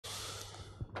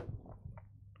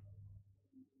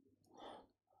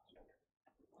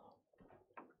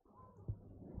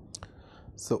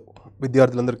So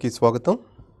విద్యార్థులందరికీ స్వాగతం.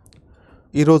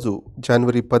 ఈరోజు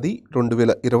జనవరి 10,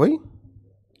 2020.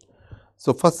 సో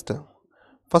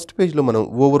ఫస్ట్ పేజ్లో మనం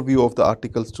ఓవర్వ్యూ ఆఫ్ ద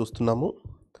ఆర్టికల్స్ చూస్తున్నాము.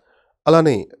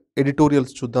 అలానే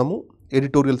ఎడిటోరియల్స్ చూద్దాము.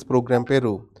 ఎడిటోరియల్స్ ప్రోగ్రామ్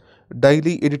పేరు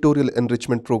డైలీ ఎడిటోరియల్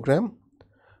ఎన్రిచ్మెంట్ ప్రోగ్రామ్.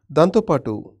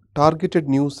 దాంతోపాటు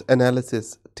targeted news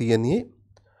analysis TNA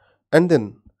and then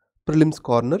prelims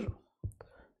corner,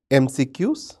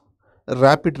 MCQs,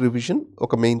 rapid revision,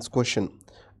 ఒక మెయిన్స్ క్వశ్చన్.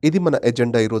 ఇది మన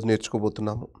ఎజెండా ఈరోజు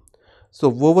నేర్చుకోబోతున్నాము. So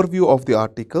overview of the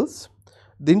articles.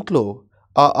 దీంట్లో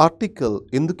ఆ ఆర్టికల్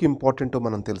ఎందుకు ఇంపార్టెంటో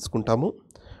మనం తెలుసుకుంటాము.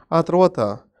 ఆ తర్వాత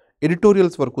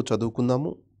ఎడిటోరియల్స్ వరకు చదువుకుందాము,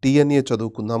 TNA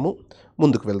చదువుకుందాము,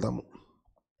 ముందుకు వెళ్దాము.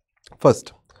 ఫస్ట్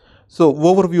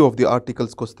ఓవర్వ్యూ ఆఫ్ ది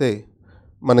ఆర్టికల్స్కి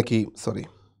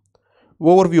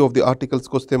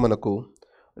వస్తే మనకు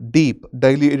deep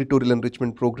daily editorial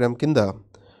enrichment programme కింద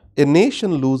a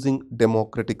nation losing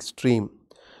democratic stream.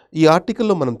 ఈ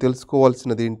ఆర్టికల్లో మనం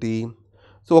తెలుసుకోవాల్సినది ఏంటి?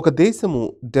 ఒక దేశము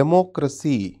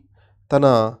డెమోక్రసీ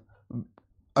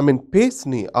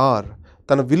పేస్ని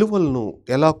తన విలువలను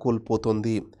ఎలా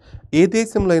కోల్పోతుంది, ఏ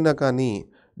దేశంలో అయినా కానీ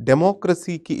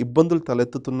డెమోక్రసీకి ఇబ్బందులు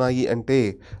తలెత్తుతున్నాయి అంటే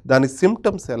దాని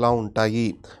సిమ్టమ్స్ ఎలా ఉంటాయి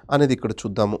అనేది ఇక్కడ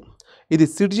చూద్దాము. ఇది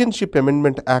సిటిజన్షిప్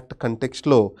అమెండ్మెంట్ యాక్ట్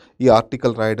కంటెక్స్ట్లో ఈ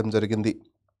ఆర్టికల్ రాయడం జరిగింది.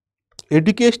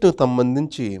 ఎడ్యుకేషన్కు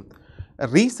సంబంధించి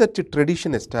రీసెర్చ్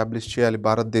ట్రెడిషన్ ఎస్టాబ్లిష్ చేయాలి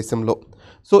భారతదేశంలో.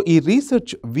 ఈ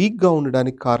రీసెర్చ్ వీక్గా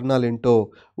ఉండడానికి కారణాలు ఏంటో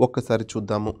ఒక్కసారి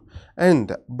చూద్దాము.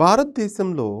 అండ్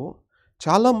భారతదేశంలో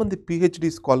చాలామంది PhD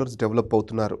స్కాలర్స్ డెవలప్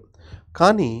అవుతున్నారు.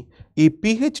 కానీ ఈ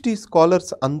PhD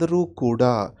స్కాలర్స్ అందరూ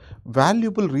కూడా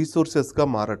వాల్యుబుల్ రీసోర్సెస్గా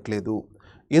మారట్లేదు.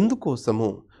 ఎందుకోసము?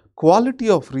 క్వాలిటీ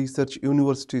ఆఫ్ రీసెర్చ్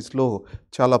యూనివర్సిటీస్లో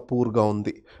చాలా పూర్గా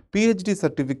ఉంది. PhD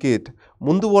సర్టిఫికేట్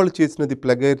ముందు వాళ్ళు చేసినది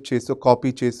ప్లగైర్ చేసో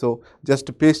కాపీ చేసో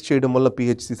జస్ట్ పేస్ట్ చేయడం వల్ల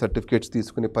PhD సర్టిఫికేట్స్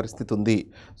తీసుకునే పరిస్థితి ఉంది.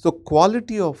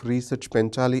 క్వాలిటీ ఆఫ్ రీసెర్చ్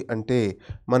పెంచాలి అంటే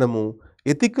మనము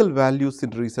ఎథికల్ వాల్యూస్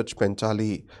ఇన్ రీసెర్చ్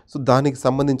పెంచాలి. దానికి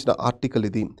సంబంధించిన ఆర్టికల్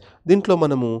ఇది. దీంట్లో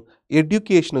మనము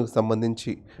ఎడ్యుకేషన్కి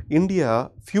సంబంధించి ఇండియా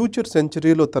ఫ్యూచర్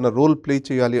సెంచరీలో తన రోల్ ప్లే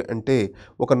చేయాలి అంటే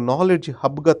ఒక నాలెడ్జ్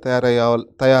హబ్గా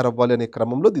తయారవ్వాలి అనే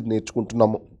క్రమంలో దీన్ని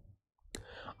నేర్చుకుంటున్నాము.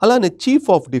 అలానే చీఫ్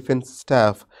ఆఫ్ డిఫెన్స్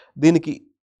స్టాఫ్, దీనికి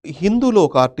హిందూలో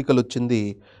ఒక ఆర్టికల్ వచ్చింది.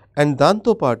 అండ్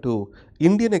దాంతోపాటు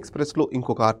ఇండియన్ ఎక్స్ప్రెస్లో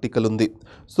ఇంకొక ఆర్టికల్ ఉంది.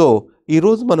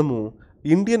 ఈరోజు మనము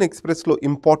ఇండియన్ ఎక్స్ప్రెస్లో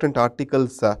ఇంపార్టెంట్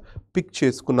ఆర్టికల్స్ పిక్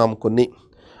చేసుకున్నాము కొన్ని.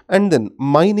 అండ్ దెన్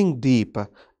మైనింగ్ డీప్,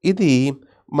 ఇది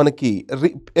మనకి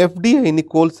FDIని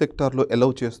కోల్ సెక్టార్లో ఎలౌ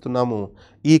చేస్తున్నాము.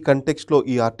 ఈ కంటెక్స్ట్లో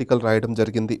ఈ ఆర్టికల్ రాయడం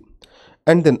జరిగింది.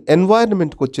 అండ్ దెన్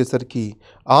ఎన్వైరన్మెంట్కి వచ్చేసరికి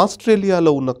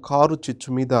ఆస్ట్రేలియాలో ఉన్న కారు చిచ్చు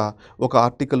మీద ఒక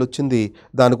ఆర్టికల్ వచ్చింది.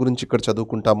 దాని గురించి ఇక్కడ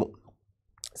చదువుకుంటాము.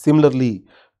 సిమిలర్లీ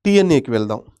TNAకి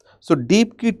వెళ్దాం.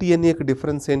 డీప్కి TNAకి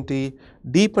డిఫరెన్స్ ఏంటి?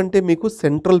 డీప్ అంటే మీకు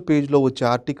సెంట్రల్ పేజ్లో వచ్చే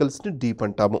ఆర్టికల్స్ని డీప్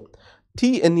అంటాము.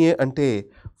 TNA అంటే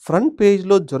ఫ్రంట్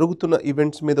పేజ్లో జరుగుతున్న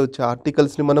ఈవెంట్స్ మీద వచ్చే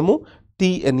ఆర్టికల్స్ని మనము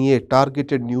TNA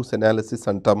టార్గెటెడ్ న్యూస్ అనాలిసిస్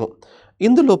అంటాము.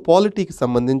 ఇందులో పాలిటీకి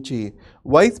సంబంధించి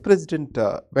వైస్ ప్రెసిడెంట్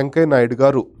వెంకయ్య నాయుడు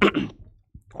గారు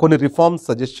కొన్ని రిఫార్మ్స్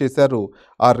సజెస్ట్ చేశారు.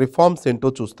 ఆ రిఫార్మ్స్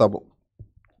ఏంటో చూస్తాము.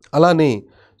 అలానే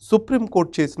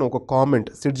సుప్రీంకోర్టు చేసిన ఒక కామెంట్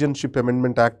సిటిజన్షిప్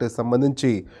అమెండ్మెంట్ యాక్ట్కి సంబంధించి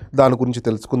దాని గురించి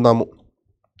తెలుసుకుందాము.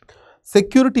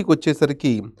 సెక్యూరిటీకి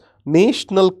వచ్చేసరికి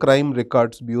నేషనల్ క్రైమ్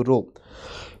రికార్డ్స్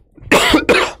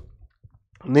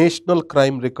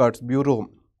బ్యూరో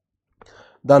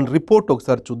దాని రిపోర్ట్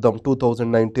ఒకసారి చూద్దాం.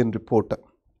 2019 రిపోర్ట్.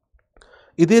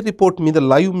 ఇదే రిపోర్ట్ మీద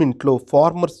లైవ్ మింట్లో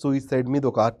ఫార్మర్ సూయిసైడ్ మీద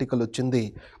ఒక ఆర్టికల్ వచ్చింది.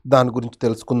 దాని గురించి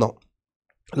తెలుసుకుందాం.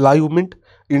 లైవ్ మింట్,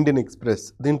 ఇండియన్ ఎక్స్ప్రెస్,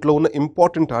 దీంట్లో ఉన్న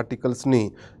ఇంపార్టెంట్ ఆర్టికల్స్ని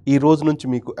ఈ రోజు నుంచి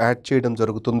మీకు యాడ్ చేయడం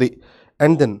జరుగుతుంది.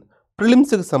 అండ్ దెన్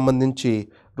ప్రిలిమ్స్కి సంబంధించి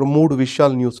 3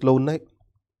 విషయాలు న్యూస్లో ఉన్నాయి.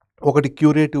 ఒకటి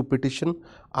curative petition,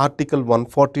 article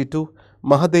 142,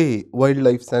 మహదే wild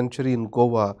life sanctuary in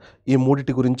Goa. ఈ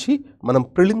మూడిటి గురించి మనం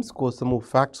ప్రిలిమ్స్ కోసము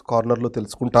ఫ్యాక్ట్స్ కార్నర్లో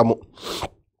తెలుసుకుంటాము.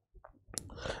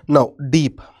 Now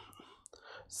deep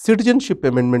citizenship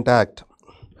amendment act.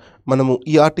 మనము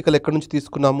ఈ ఆర్టికల్ ఎక్కడి నుంచి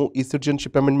తీసుకున్నాము? ఈ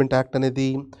సిటిజన్షిప్ అమెండ్మెంట్ యాక్ట్ అనేది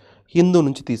హిందూ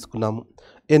నుంచి తీసుకున్నాము.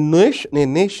 ఏ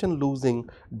నేషన్ లూజింగ్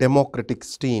డెమోక్రటిక్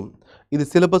స్ట్రీమ్. ఇది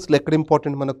సిలబస్లో ఎక్కడ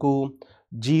ఇంపార్టెంట్ మనకు?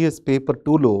 GS పేపర్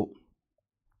 2లో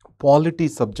పాలిటీ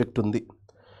సబ్జెక్ట్ ఉంది.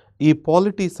 ఈ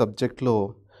పాలిటీ సబ్జెక్ట్లో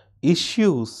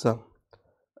issues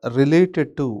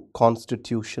related to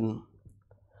constitution,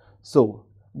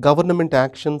 government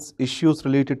actions, issues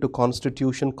related to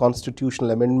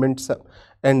constitutional amendments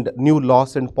and new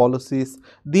loss and policies,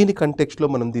 దీని కంటెక్స్ట్లో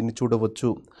మనం దీన్ని చూడవచ్చు.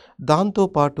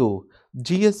 దాంతోపాటు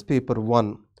GS పేపర్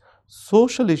 1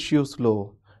 సోషల్ ఇష్యూస్లో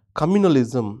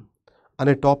కమ్యూనలిజం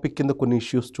అనే టాపిక్ కింద కొన్ని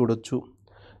ఇష్యూస్ చూడొచ్చు.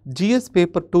 GS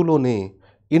paper 2లోనే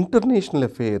international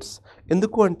affairs.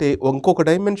 ఎందుకు అంటే ఇంకొక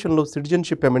డైమెన్షన్‌లో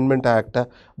సిటిజన్‌షిప్ అమెండ్మెంట్ యాక్ట్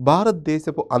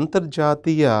భారతదేశపు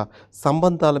అంతర్జాతీయ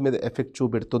సంబంధాల మీద ఎఫెక్ట్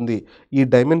చూపెడుతుంది. ఈ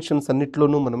డైమెన్షన్స్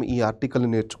అన్నిట్లోనూ మనం ఈ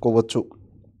ఆర్టికల్‌ని నేర్చుకోవచ్చు.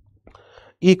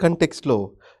 ఈ కంటెక్స్ట్‌లో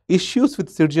issues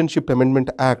with citizenship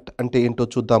amendment act అంటే ఏంటో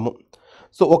చూద్దాము.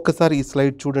 సో ఒక్కసారి ఈ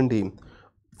స్లైడ్ చూడండి.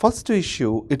 First issue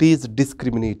it is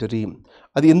discriminatory.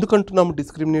 అది ఎందుకంటున్నాము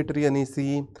డిస్క్రిమినేటరీ అనేసి?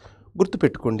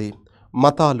 గుర్తుపెట్టుకోండి,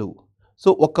 మతాలు. సో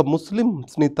ఒక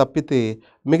ముస్లిమ్స్ని తప్పితే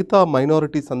మిగతా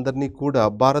మైనారిటీస్ అందరినీ కూడా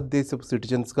భారతదేశపు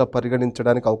సిటిజన్స్గా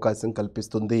పరిగణించడానికి అవకాశం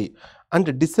కల్పిస్తుంది. అండ్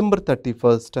డిసెంబర్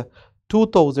 31,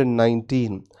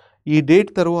 2019 ఈ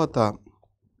డేట్ తర్వాత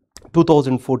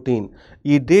 2014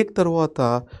 ఈ డేట్ తర్వాత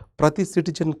ప్రతి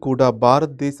సిటిజన్ కూడా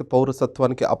భారతదేశ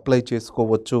పౌరసత్వానికి అప్లై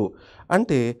చేసుకోవచ్చు.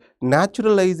 అంటే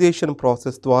న్యాచురలైజేషన్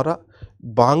ప్రాసెస్ ద్వారా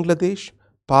బంగ్లాదేశ్,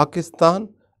 పాకిస్తాన్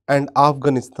అండ్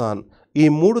ఆఫ్ఘనిస్తాన్ ఈ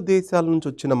 3 దేశాల నుంచి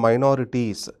వచ్చిన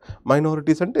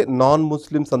మైనారిటీస్ అంటే నాన్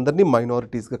ముస్లిమ్స్ అందరినీ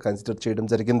మైనారిటీస్గా కన్సిడర్ చేయడం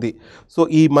జరిగింది. సో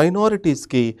ఈ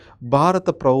మైనారిటీస్కి భారత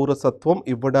పౌరసత్వం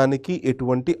ఇవ్వడానికి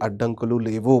ఎటువంటి అడ్డంకులు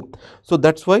లేవు. సో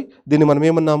దట్స్ వై దీన్ని మనం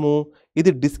ఏమన్నాము,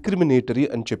 ఇది డిస్క్రిమినేటరీ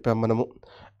అని చెప్పాం మనము.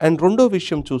 అండ్ రెండో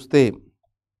విషయం చూస్తే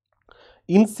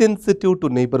ఇన్సెన్సిటివ్ టు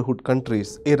నైబర్హుడ్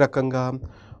కంట్రీస్. ఏ రకంగా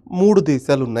 3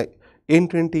 దేశాలు ఉన్నాయి.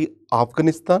 ఏంటంటే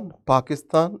ఆఫ్ఘనిస్తాన్,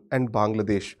 పాకిస్తాన్ అండ్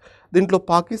బంగ్లాదేశ్. దీంట్లో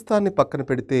పాకిస్తాన్ని పక్కన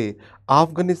పెడితే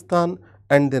ఆఫ్ఘనిస్తాన్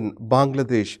అండ్ దెన్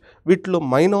బంగ్లాదేశ్ వీటిలో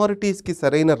మైనారిటీస్కి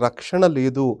సరైన రక్షణ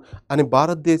లేదు అని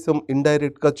భారతదేశం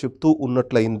ఇండైరెక్ట్గా చెప్తూ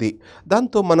ఉన్నట్లయింది.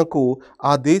 దాంతో మనకు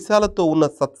ఆ దేశాలతో ఉన్న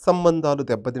సత్సంబంధాలు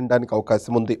దెబ్బతినడానికి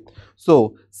అవకాశం ఉంది. సో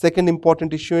సెకండ్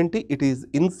ఇంపార్టెంట్ ఇష్యూ ఏంటి, it is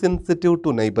insensitive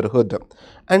to neighbourhood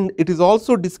and it is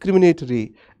also discriminatory.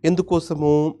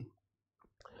 ఎందుకోసము?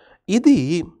 ఇది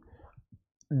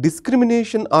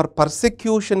డిస్క్రిమినేషన్ ఆర్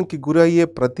పర్సెక్యూషన్కి గురయ్యే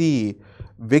ప్రతి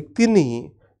వ్యక్తిని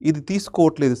ఇది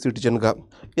తీసుకోవట్లేదు సిటిజన్గా.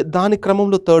 దాని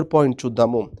క్రమంలో థర్డ్ పాయింట్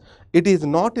చూద్దాము. It is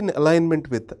not in alignment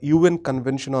with UN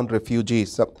convention on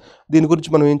refugees. దీని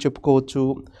గురించి మనం ఏం చెప్పుకోవచ్చు?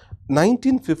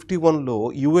 1951లో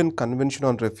యుఎన్ కన్వెన్షన్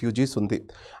ఆన్ రెఫ్యూజీస్ ఉంది.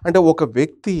 అంటే ఒక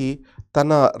వ్యక్తి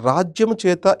తన రాజ్యం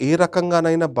చేత ఏ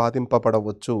రకంగానైనా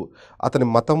బాధింపబడవచ్చు. అతని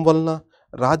మతం వలన,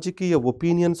 రాజకీయ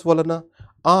ఒపీనియన్స్ వలన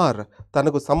ఆర్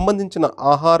తనకు సంబంధించిన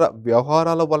ఆహార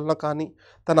వ్యవహారాల వల్ల కానీ,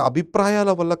 తన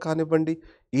అభిప్రాయాల వల్ల కానివ్వండి,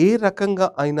 ఏ రకంగా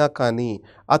అయినా కానీ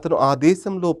అతను ఆ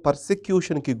దేశంలో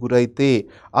పర్సెక్యూషన్కి గురైతే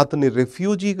అతన్ని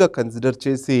రెఫ్యూజీగా కన్సిడర్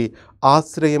చేసి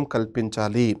ఆశ్రయం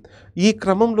కల్పించాలి. ఈ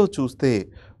క్రమంలో చూస్తే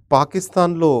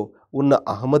పాకిస్తాన్లో ఉన్న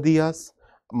అహ్మదియాస్,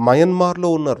 మయన్మార్లో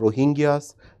ఉన్న రోహింగ్యాస్,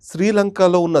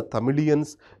 శ్రీలంకలో ఉన్న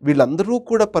తమిళియన్స్ వీళ్ళందరూ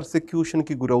కూడా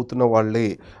పర్సెక్యూషన్కి గురవుతున్న వాళ్ళే.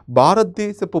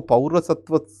 భారతదేశపు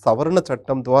పౌరసత్వ సవరణ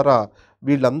చట్టం ద్వారా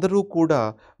వీళ్ళందరూ కూడా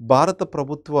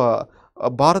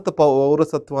భారత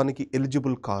పౌరసత్వానికి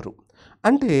ఎలిజిబుల్ కారు.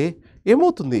 అంటే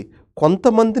ఏమవుతుంది,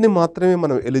 కొంతమందిని మాత్రమే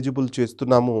మనం ఎలిజిబుల్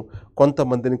చేస్తున్నాము,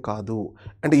 కొంతమందిని కాదు.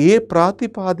 అంటే ఏ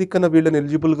ప్రాతిపాదికన వీళ్ళని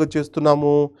ఎలిజిబుల్గా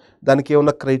చేస్తున్నాము? దానికి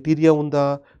ఏమైనా క్రైటీరియా ఉందా?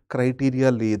 క్రైటీరియా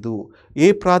లేదు. ఏ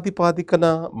ప్రాతిపాదికన?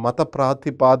 మత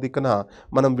ప్రాతిపాదికన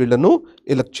మనం వీళ్ళను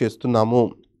ఎలక్ట్ చేస్తున్నాము.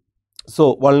 సో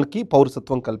వాళ్ళకి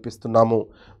పౌరసత్వం కల్పిస్తున్నాము.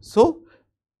 So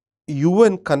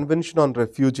UN convention on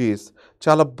refugees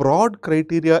చాలా బ్రాడ్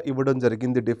క్రైటీరియా ఇవ్వడం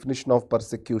జరిగింది డెఫినిషన్ ఆఫ్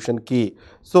పర్సెక్యూషన్కి.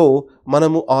 సో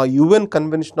మనము ఆ యుఎన్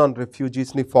కన్వెన్షన్ ఆన్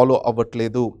రెఫ్యూజీస్ని ఫాలో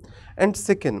అవ్వట్లేదు. అండ్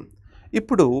సెకండ్,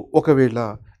 ఇప్పుడు ఒకవేళ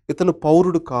ఇతను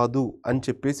పౌరుడు కాదు అని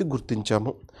చెప్పేసి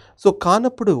గుర్తించాము. సో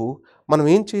కానప్పుడు మనం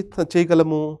ఏం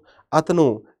చేయగలము? అతను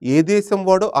ఏ దేశం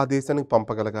వాడో ఆ దేశానికి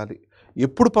పంపగలగాలి.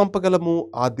 ఎప్పుడు పంపగలము?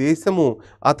 ఆ దేశము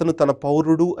అతను తన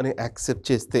పౌరుడు అని యాక్సెప్ట్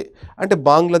చేస్తే. అంటే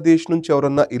బంగ్లాదేశ్ నుంచి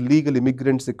ఎవరన్నా ఇల్లీగల్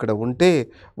ఇమిగ్రెంట్స్ ఇక్కడ ఉంటే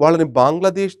వాళ్ళని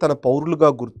బంగ్లాదేశ్ తన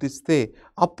పౌరులుగా గుర్తిస్తే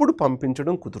అప్పుడు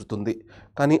పంపించడం కుదురుతుంది.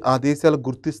 కానీ ఆ దేశాలు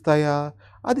గుర్తిస్తాయా?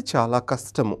 అది చాలా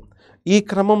కష్టము. ఈ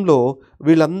క్రమంలో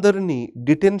వీళ్ళందరినీ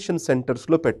డిటెన్షన్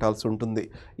సెంటర్స్లో పెట్టాల్సి ఉంటుంది.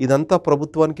 ఇదంతా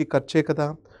ప్రభుత్వానికి ఖర్చే కదా.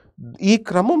 ఈ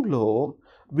క్రమంలో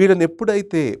వీళ్ళని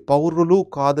ఎప్పుడైతే పౌరులు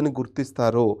కాదని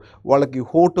గుర్తిస్తారో వాళ్ళకి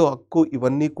ఓటు హక్కు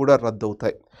ఇవన్నీ కూడా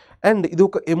రద్దవుతాయి. అండ్ ఇది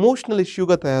ఒక ఎమోషనల్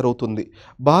ఇష్యూగా తయారవుతుంది.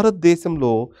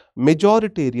 భారతదేశంలో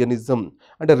మెజారిటేరియనిజం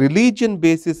అంటే రిలీజియన్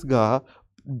బేసిస్గా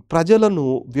ప్రజలను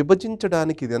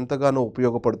విభజించడానికి ఇది ఎంతగానో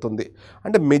ఉపయోగపడుతుంది.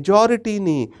 అంటే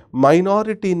మెజారిటీని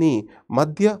మైనారిటీని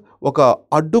మధ్య ఒక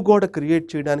అడ్డుగోడ క్రియేట్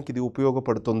చేయడానికి ఇది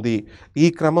ఉపయోగపడుతుంది. ఈ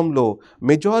క్రమంలో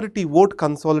మెజారిటీ ఓట్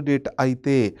కన్సాలిడేట్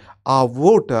అయితే ఆ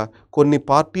ఓట్ కొన్ని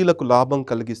పార్టీలకు లాభం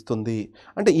కలిగిస్తుంది.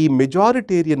 అంటే ఈ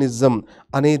మెజారిటేరియనిజం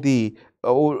అనేది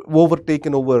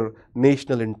ఓవర్టేకెన్ ఓవర్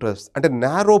నేషనల్ ఇంట్రెస్ట్. అంటే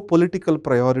narrow political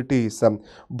priorities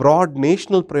broad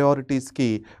national ప్రయారిటీస్కి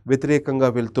వ్యతిరేకంగా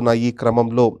వెళ్తున్న ఈ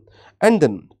క్రమంలో. అండ్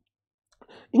దెన్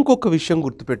ఇంకొక విషయం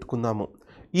గుర్తుపెట్టుకుందాము.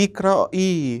 ఈ క్రా ఈ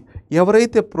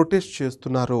ఎవరైతే ప్రొటెస్ట్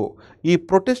చేస్తున్నారో ఈ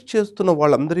ప్రొటెస్ట్ చేస్తున్న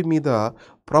వాళ్ళందరి మీద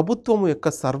ప్రభుత్వం యొక్క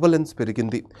సర్వలెన్స్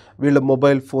పెరిగింది. వీళ్ళ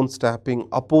mobile phones tapping,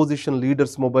 opposition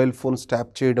leaders mobile phones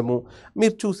tap చేయడము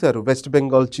మీరు చూశారు. West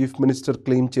Bengal chief minister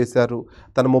claim చేశారు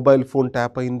తన మొబైల్ ఫోన్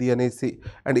ట్యాప్ అయింది అనేసి.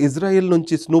 అండ్ ఇజ్రాయెల్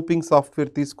నుంచి స్నూపింగ్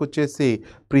సాఫ్ట్వేర్ తీసుకొచ్చేసి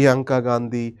ప్రియాంక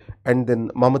గాంధీ అండ్ దెన్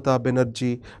మమతా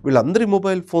బెనర్జీ వీళ్ళందరి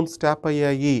మొబైల్ ఫోన్స్ ట్యాప్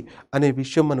అయ్యాయి అనే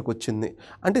విషయం మనకు వచ్చింది.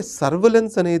 అంటే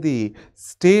సర్వలెన్స్ అనేది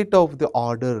state of the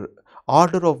order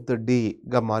of the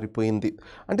డేగా మారిపోయింది.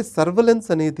 అంటే సర్వలెన్స్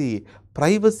అనేది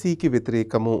ప్రైవసీకి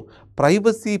వ్యతిరేకము.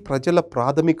 ప్రైవసీ ప్రజల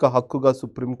ప్రాథమిక హక్కుగా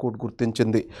సుప్రీంకోర్టు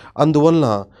గుర్తించింది. అందువలన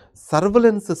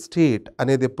సర్వలెన్స్ స్టేట్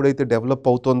అనేది ఎప్పుడైతే డెవలప్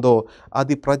అవుతుందో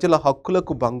అది ప్రజల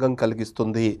హక్కులకు భంగం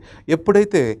కలిగిస్తుంది.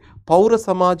 ఎప్పుడైతే పౌర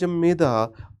సమాజం మీద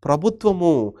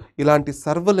ప్రభుత్వము ఇలాంటి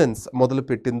సర్వలెన్స్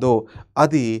మొదలుపెట్టిందో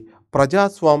అది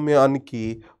ప్రజాస్వామ్యానికి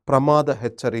ప్రమాద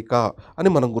హెచ్చరిక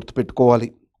అని మనం గుర్తుపెట్టుకోవాలి.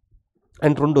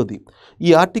 అండ్ రెండోది, ఈ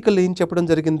ఆర్టికల్ ఏం చెప్పడం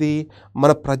జరిగింది,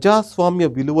 మన ప్రజాస్వామ్య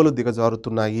విలువలు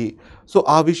దిగజారుతున్నాయి. సో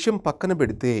ఆ విషయం పక్కన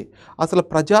పెడితే అసలు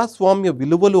ప్రజాస్వామ్య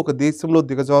విలువలు ఒక దేశంలో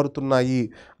దిగజారుతున్నాయి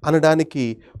అనడానికి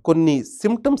కొన్ని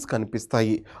సిమ్టమ్స్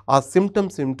కనిపిస్తాయి. ఆ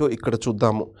సిమ్టమ్స్ ఏమిటో ఇక్కడ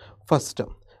చూద్దాము. First,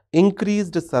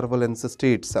 increased surveillance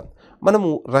states.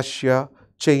 మనము రష్యా,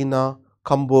 చైనా,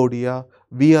 కంబోడియా,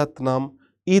 వియత్నాం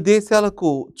ఈ దేశాలకు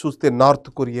చూస్తే, నార్త్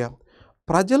కొరియా,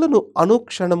 ప్రజలను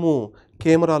అనుక్షణము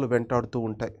కెమెరాలు వెంటాడుతూ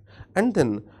ఉంటాయి. అండ్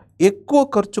దెన్ ఎక్కువ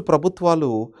ఖర్చు ప్రభుత్వాలు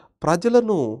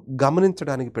ప్రజలను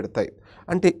గమనించడానికి పెడతాయి.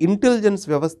 అంటే ఇంటెలిజెన్స్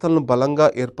వ్యవస్థలను బలంగా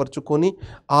ఏర్పరచుకొని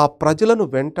ఆ ప్రజలను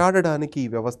వెంటాడడానికి ఈ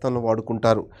వ్యవస్థలను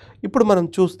వాడుకుంటారు. ఇప్పుడు మనం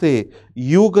చూస్తే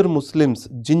యూగర్ ముస్లిమ్స్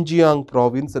జింజియాంగ్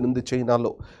ప్రావిన్స్ అని ఉంది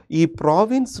చైనాలో. ఈ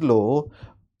ప్రావిన్స్లో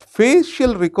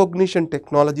ఫేషియల్ రికగ్నిషన్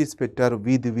టెక్నాలజీస్ పెట్టారు.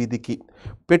 వీధికి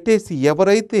పెట్టేసి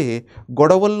ఎవరైతే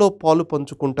గొడవల్లో పాలు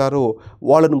పంచుకుంటారో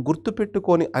వాళ్ళను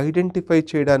గుర్తుపెట్టుకొని ఐడెంటిఫై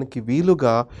చేయడానికి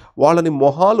వీలుగా వాళ్ళని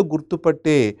మొహాలు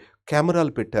గుర్తుపట్టే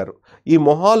కెమెరాలు పెట్టారు. ఈ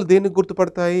మొహాలు దేనికి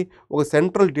గుర్తుపడతాయి, ఒక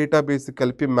సెంట్రల్ డేటాబేస్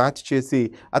కలిపి మ్యాచ్ చేసి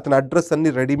అతని అడ్రస్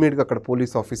అన్ని రెడీమేడ్గా అక్కడ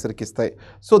పోలీస్ ఆఫీసర్కి ఇస్తాయి.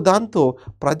 సో దాంతో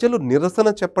ప్రజలు నిరసన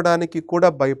చెప్పడానికి కూడా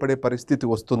భయపడే పరిస్థితి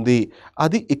వస్తుంది.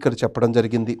 అది ఇక్కడ చెప్పడం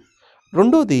జరిగింది.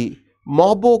 రెండోది,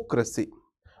 మాబోక్రసీ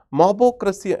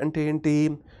అంటే ఏంటి,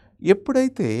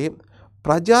 ఎప్పుడైతే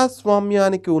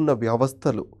ప్రజాస్వామ్యానికి ఉన్న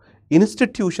వ్యవస్థలు,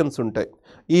 ఇన్స్టిట్యూషన్స్ ఉంటాయి,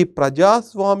 ఈ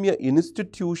ప్రజాస్వామ్య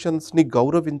ఇన్స్టిట్యూషన్స్ని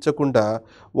గౌరవించకుండా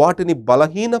వాటిని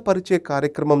బలహీనపరిచే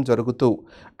కార్యక్రమం జరుగుతూ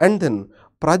అండ్ దెన్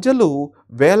ప్రజలు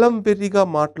వేలం వెర్రిగా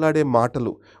మాట్లాడే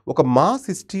మాటలు, ఒక మాస్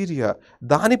హిస్టీరియా,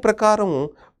 దాని ప్రకారం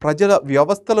ప్రజల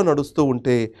వ్యవస్థలు నడుస్తూ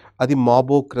ఉంటే అది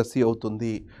మాబోక్రసీ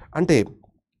అవుతుంది. అంటే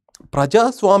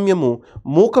ప్రజాస్వామ్యము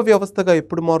మూక వ్యవస్థగా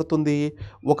ఎప్పుడు మారుతుంది,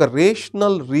 ఒక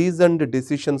రేషనల్ రీజన్డ్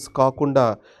డెసిషన్స్ కాకుండా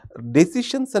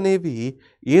డెసిషన్స్ అనేవి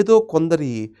ఏదో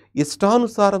కొందరి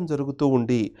ఇష్టానుసారం జరుగుతూ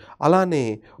ఉండి అలానే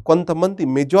కొంతమంది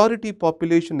మెజారిటీ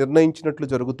పాపులేషన్ నిర్ణయించినట్లు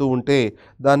జరుగుతూ ఉంటే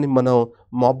దాన్ని మనం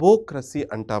మబోక్రసీ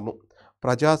అంటాము.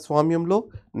 ప్రజాస్వామ్యంలో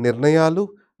నిర్ణయాలు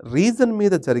రీజన్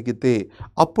మీద జరిగితే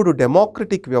అప్పుడు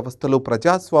డెమోక్రటిక్ వ్యవస్థలు,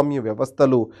 ప్రజాస్వామ్య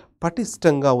వ్యవస్థలు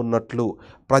పటిష్టంగా ఉన్నట్లు.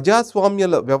 ప్రజాస్వామ్య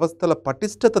వ్యవస్థల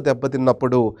పటిష్టత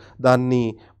దెబ్బతిన్నప్పుడు దాన్ని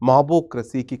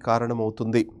మాబోక్రసీకి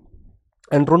కారణమవుతుంది.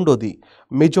 అండ్ రెండోది,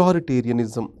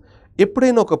 మెజారిటేరియనిజం.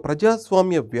 ఎప్పుడైనా ఒక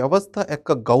ప్రజాస్వామ్య వ్యవస్థ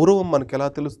యొక్క గౌరవం మనకు ఎలా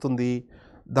తెలుస్తుంది,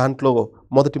 దాంట్లో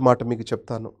మొదటి మాట మీకు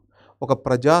చెప్తాను. ఒక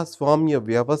ప్రజాస్వామ్య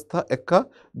వ్యవస్థ యొక్క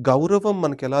గౌరవం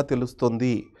మనకు ఎలా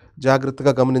తెలుస్తుంది,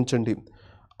 జాగ్రత్తగా గమనించండి.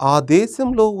 ఆ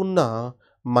దేశంలో ఉన్న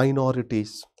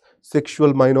మైనారిటీస్,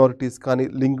 సెక్షువల్ మైనారిటీస్ కానీ,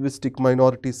 లింగ్విస్టిక్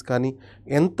మైనారిటీస్ కానీ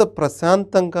ఎంత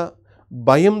ప్రశాంతంగా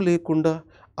భయం లేకుండా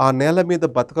ఆ నేల మీద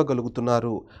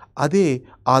బతకగలుగుతున్నారు, అదే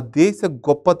ఆ దేశ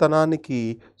గొప్పతనానికి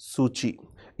సూచి.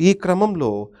 ఈ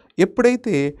క్రమంలో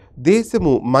ఎప్పుడైతే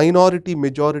దేశము మైనారిటీ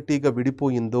మెజారిటీగా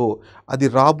విడిపోయిందో అది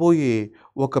రాబోయే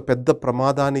ఒక పెద్ద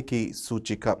ప్రమాదానికి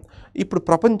సూచిక. ఇప్పుడు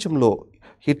ప్రపంచంలో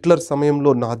హిట్లర్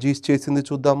సమయంలో నాజీస్ చేసింది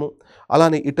చూద్దాము,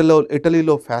 అలానే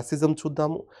ఇటలీలో ఫ్యాసిజం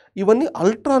చూద్దాము. ఇవన్నీ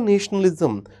అల్ట్రా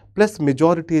నేషనలిజం ప్లస్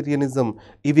మెజారిటేరియనిజం,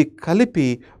 ఇవి కలిపి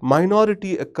మైనారిటీ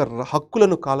యొక్క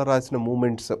హక్కులను కాలరాసిన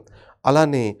మూమెంట్స్.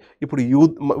 అలానే ఇప్పుడు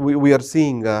we are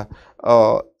seeing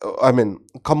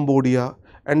Cambodia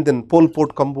and then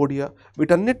పోల్పోర్ట్ Cambodia,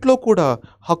 వీటన్నిటిలో కూడా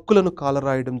హక్కులను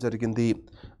కాలరాయడం జరిగింది.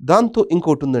 దాంతో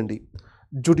ఇంకోటి ఉందండి,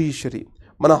 జ్యుడిషియరీ.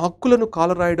 మన హక్కులను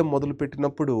కాలరాయడం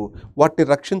మొదలుపెట్టినప్పుడు వాటిని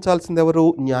రక్షించాల్సింది ఎవరు,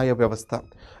 న్యాయ వ్యవస్థ.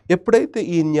 ఎప్పుడైతే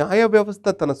ఈ న్యాయ వ్యవస్థ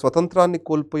తన స్వతంత్రాన్ని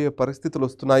కోల్పోయే పరిస్థితులు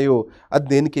వస్తున్నాయో అది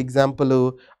దేనికి ఎగ్జాంపుల్,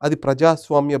 అది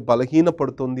ప్రజాస్వామ్య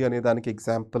బలహీనపడుతుంది అనే దానికి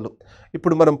ఎగ్జాంపుల్.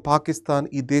 ఇప్పుడు మనం పాకిస్తాన్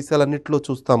ఈ దేశాలన్నింటిలో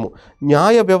చూస్తాము,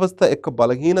 న్యాయ వ్యవస్థ యొక్క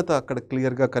బలహీనత అక్కడ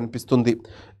క్లియర్గా కనిపిస్తుంది.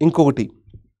 ఇంకొకటి,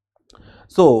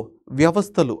 సో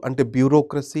వ్యవస్థలు అంటే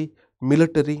బ్యూరోక్రసీ,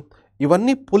 మిలిటరీ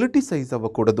ఇవన్నీ పొలిటిసైజ్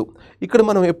అవ్వకూడదు. ఇక్కడ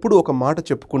మనం ఎప్పుడు ఒక మాట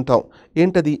చెప్పుకుంటాం,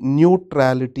 ఏంటది?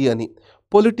 న్యూట్రాలిటీ అని.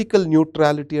 పొలిటికల్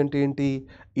న్యూట్రాలిటీ అంటే ఏంటి?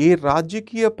 ఏ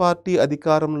రాజకీయ పార్టీ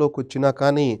అధికారంలోకి వచ్చినా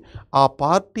కానీ ఆ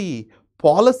పార్టీ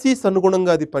పాలసీస్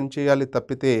అనుగుణంగా అది పనిచేయాలి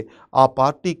తప్పితే ఆ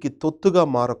పార్టీకి తొత్తుగా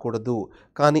మారకూడదు.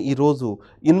 కానీ ఈరోజు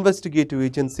investigative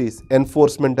agencies,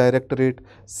 enforcement directorate,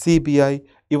 CBI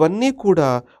ఇవన్నీ కూడా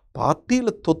పార్టీల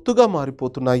తొత్తుగా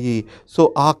మారిపోతున్నాయి. సో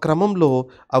ఆ క్రమంలో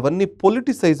అవన్నీ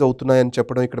పొలిటిసైజ్ అవుతున్నాయని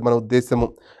చెప్పడం ఇక్కడ మన ఉద్దేశము.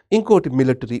 ఇంకోటి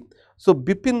మిలిటరీ. సో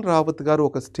బిపిన్ రావత్ గారు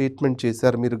ఒక స్టేట్మెంట్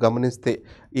చేశారు, మీరు గమనిస్తే.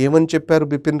 ఏమని చెప్పారు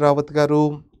బిపిన్ రావత్ గారు?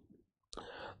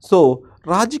 సో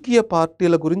రాజకీయ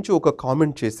పార్టీల గురించి ఒక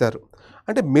కామెంట్ చేశారు.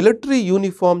 అంటే మిలిటరీ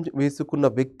యూనిఫామ్ వేసుకున్న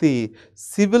వ్యక్తి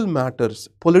సివిల్ మ్యాటర్స్,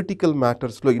 పొలిటికల్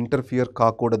మ్యాటర్స్లో ఇంటర్ఫియర్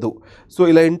కాకూడదు. సో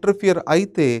ఇలా ఇంటర్ఫియర్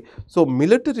అయితే సో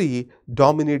మిలిటరీ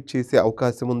డామినేట్ చేసే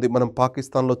అవకాశం ఉంది. మనం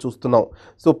పాకిస్తాన్లో చూస్తున్నాం.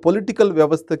 సో పొలిటికల్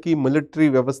వ్యవస్థకి మిలిటరీ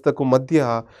వ్యవస్థకు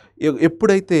మధ్య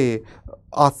ఎప్పుడైతే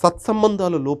ఆ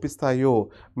సత్సంబంధాలు లోపిస్తాయో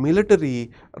మిలిటరీ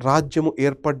రాజ్యము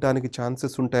ఏర్పడడానికి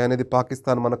ఛాన్సెస్ ఉంటాయనేది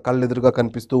పాకిస్తాన్ మన కళ్ళెదురుగా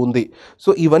కనిపిస్తూ ఉంది. సో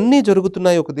ఇవన్నీ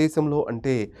జరుగుతున్నాయి ఒక దేశంలో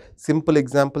అంటే సింపుల్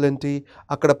ఎగ్జాంపుల్ ఏంటి?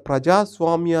 అక్కడ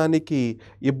ప్రజాస్వామ్యానికి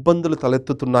ఇబ్బందులు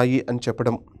తలెత్తుతున్నాయి అని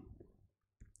చెప్పడం.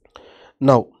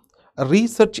 నౌ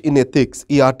రీసెర్చ్ ఇన్ ఎథిక్స్,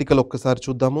 ఈ ఆర్టికల్ ఒక్కసారి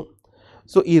చూద్దాము.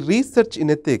 సో ఈ రీసెర్చ్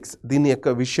ఇన్ ఎథిక్స్ దీని యొక్క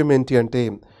విషయం ఏంటి అంటే,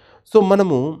 సో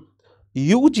మనము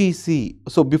UGC,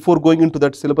 so before going in to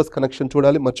that syllabus connection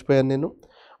చూడాలి, మర్చిపోయాను నేను.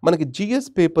 మనకి జిఎస్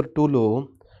పేపర్ 2లో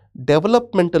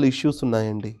డెవలప్మెంటల్ ఇష్యూస్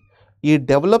ఉన్నాయండి. ఈ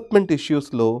development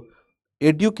ఇష్యూస్లో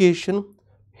education,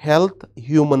 health,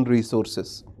 human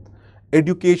resources,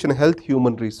 education, health,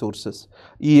 human resources.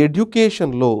 ఈ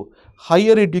ఎడ్యుకేషన్లో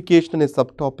హయ్యర్ ఎడ్యుకేషన్ అనే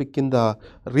సబ్ టాపిక్ కింద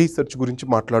రీసెర్చ్ గురించి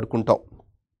మాట్లాడుకుంటాం.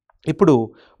 ఇప్పుడు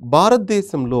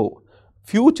భారతదేశంలో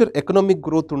ఫ్యూచర్ ఎకనామిక్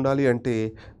గ్రోత్ ఉండాలి అంటే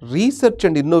రీసెర్చ్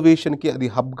అండ్ ఇన్నోవేషన్కి అది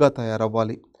హబ్గా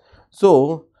తయారవ్వాలి. సో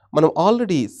మనం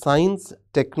already science,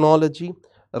 technology,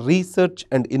 research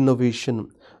and innovation,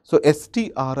 so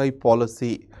ఎస్టీఆర్ఐ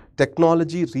policy,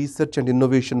 technology, research and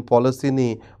innovation పాలసీని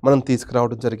మనం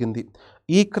తీసుకురావడం జరిగింది.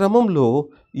 ఈ క్రమంలో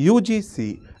యూజీసీ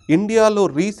ఇండియాలో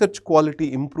రీసెర్చ్ క్వాలిటీ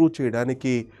ఇంప్రూవ్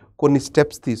చేయడానికి కొన్ని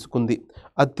స్టెప్స్ తీసుకుంది.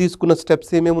 అది తీసుకున్న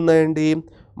స్టెప్స్ ఏమేమి ఉన్నాయండి?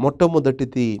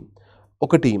 మొట్టమొదటిది,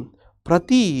 ఒకటి,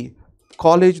 ప్రతి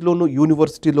కాలేజ్లోనూ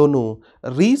యూనివర్సిటీలోనూ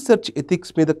రీసెర్చ్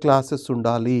ఎథిక్స్ మీద క్లాసెస్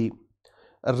ఉండాలి.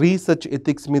 రీసెర్చ్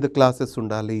ఎథిక్స్ మీద క్లాసెస్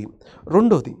ఉండాలి.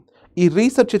 రెండోది, ఈ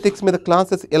రీసెర్చ్ ఎథిక్స్ మీద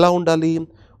క్లాసెస్ ఎలా ఉండాలి?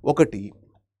 ఒకటి,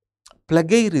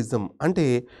 ప్లగైరిజం అంటే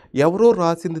ఎవరో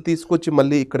రాసింది తీసుకొచ్చి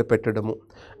మళ్ళీ ఇక్కడ పెట్టడము,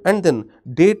 అండ్ దెన్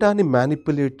డేటాని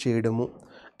మ్యానిపులేట్ చేయడము,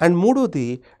 అండ్ మూడోది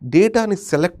డేటాని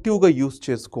సెలెక్టివ్గా యూస్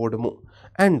చేసుకోవడము,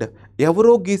 అండ్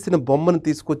ఎవరో గీసిన బొమ్మను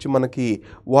తీసుకొచ్చి మనకి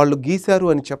వాళ్ళు గీశారు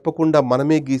అని చెప్పకుండా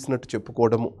మనమే గీసినట్టు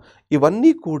చెప్పుకోవడము,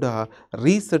 ఇవన్నీ కూడా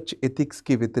రీసెర్చ్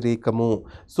ఎథిక్స్కి వ్యతిరేకము.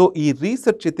 సో ఈ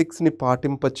రీసెర్చ్ ఎథిక్స్ని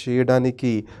పాటింప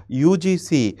చేయడానికి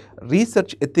యూజీసీ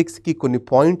రీసెర్చ్ ఎథిక్స్కి కొన్ని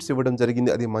పాయింట్స్ ఇవ్వడం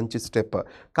జరిగింది. అది మంచి స్టెప్.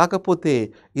 కాకపోతే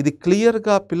ఇది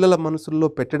క్లియర్గా పిల్లల మనసుల్లో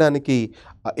పెట్టడానికి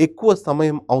ఎక్కువ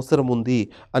సమయం అవసరం ఉంది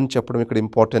అని చెప్పడం ఇక్కడ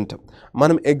ఇంపార్టెంట్.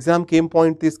 మనం ఎగ్జామ్కి ఏం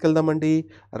పాయింట్ తీసుకెళ్దామండి?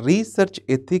 రీసెర్చ్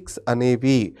ఎథిక్స్ అనేవి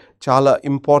చాలా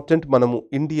ఇంపార్టెంట్. మనము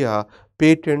India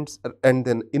patents and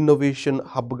then innovation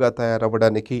హబ్గా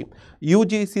తయారవ్వడానికి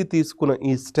యూజీసీ తీసుకున్న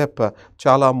ఈ స్టెప్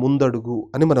చాలా ముందడుగు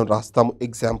అని మనం రాస్తాము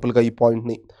ఎగ్జాంపుల్గా ఈ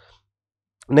పాయింట్ని.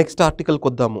 నెక్స్ట్ ఆర్టికల్కి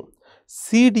వద్దాము.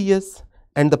 CDS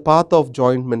and the path of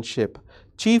జాయింట్మెన్షిప్,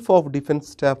 chief of defence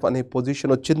staff అనే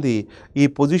పొజిషన్ వచ్చింది. ఈ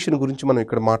పొజిషన్ గురించి మనం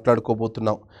ఇక్కడ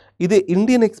మాట్లాడుకోబోతున్నాం. ఇదే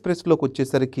ఇండియన్ ఎక్స్ప్రెస్లోకి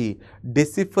వచ్చేసరికి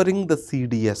డెసిఫరింగ్ ద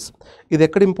సిడిఎస్. ఇది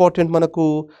ఎక్కడ ఇంపార్టెంట్? మనకు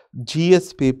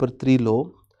జిఎస్ పేపర్ 3లో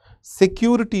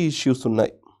సెక్యూరిటీ ఇష్యూస్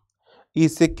ఉన్నాయి. ఈ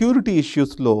సెక్యూరిటీ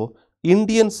ఇష్యూస్లో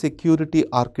ఇండియన్ సెక్యూరిటీ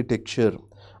ఆర్కిటెక్చర్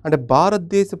అంటే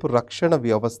భారతదేశపు రక్షణ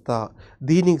వ్యవస్థ,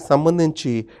 దీనికి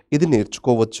సంబంధించి ఇది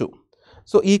నేర్చుకోవచ్చు.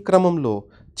 సో ఈ క్రమంలో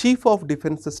చీఫ్ ఆఫ్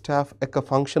డిఫెన్స్ స్టాఫ్ యొక్క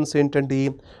ఫంక్షన్స్ ఏంటండి?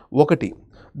 ఒకటి,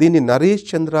 దీన్ని నరేష్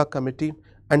చంద్ర committee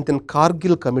and then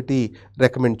Kargil committee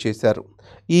recommend చేశారు.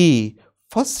 ఈ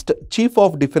first chief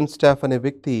of defence staff అనే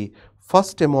వ్యక్తి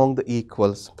ఫస్ట్ అమాంగ్ ద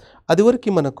ఈక్వల్స్.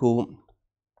 అదివరకు మనకు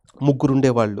ముగ్గురు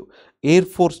ఉండేవాళ్ళు, air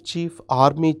force chief,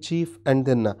 army chief and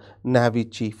then navy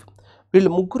chief. వీళ్ళు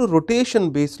ముగ్గురు రొటేషన్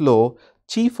బేస్లో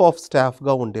చీఫ్ ఆఫ్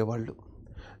స్టాఫ్గా ఉండేవాళ్ళు.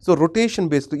 సో రొటేషన్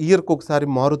బేస్లో ఇయర్కి ఒకసారి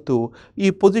మారుతూ ఈ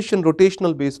పొజిషన్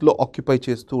రొటేషనల్ బేస్లో ఆక్యుపై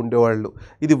చేస్తూ ఉండేవాళ్ళు.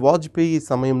 ఇది వాజ్పేయి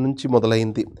సమయం నుంచి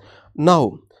మొదలైంది. నౌ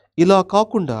ఇలా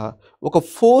కాకుండా ఒక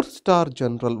 4 స్టార్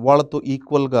జనరల్ వాళ్ళతో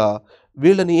ఈక్వల్గా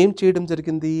వీళ్ళని ఏం చేయడం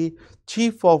జరిగింది?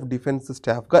 చీఫ్ ఆఫ్ డిఫెన్స్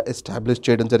స్టాఫ్గా ఎస్టాబ్లిష్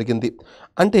చేయడం జరిగింది.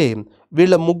 అంటే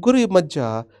వీళ్ళ ముగ్గురి మధ్య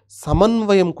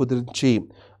సమన్వయం కుదిరించి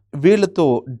వీళ్ళతో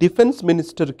డిఫెన్స్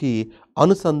మినిస్టర్కి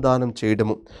అనుసంధానం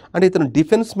చేయడము. అంటే ఇతను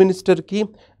defence మినిస్టర్కి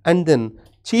and then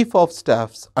chief of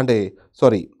staffs అంటే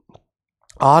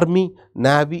ఆర్మీ,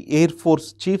 నేవీ, ఎయిర్ ఫోర్స్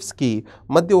చీఫ్స్కి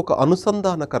మధ్య ఒక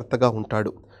అనుసంధానకర్తగా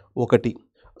ఉంటాడు ఒకటి.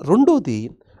 రెండోది,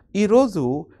 ఈరోజు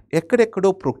ఎక్కడెక్కడో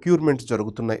ప్రొక్యూర్మెంట్స్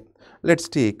జరుగుతున్నాయి.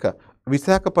 లెట్స్ టేక్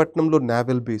విశాఖపట్నంలో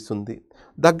నేవల్ బేస్ ఉంది,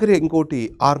 దగ్గరే ఇంకోటి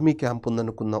ఆర్మీ క్యాంప్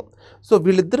ఉందనుకుందాం. సో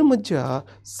వీళ్ళిద్దరి మధ్య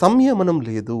సంయమనం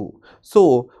లేదు. సో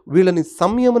వీళ్ళని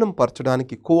సంయమనం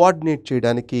పరచడానికి, కోఆర్డినేట్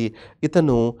చేయడానికి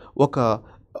ఇతను ఒక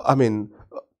ఐ మీన్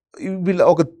వీళ్ళ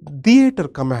ఒక థియేటర్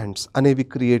కమాండ్స్ అనేవి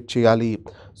క్రియేట్ చేయాలి.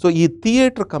 సో ఈ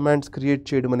థియేటర్ కమాండ్స్ క్రియేట్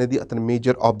చేయడం అనేది అతని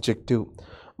మేజర్ ఆబ్జెక్టివ్.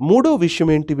 మూడో విషయం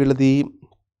ఏంటి వీళ్ళది,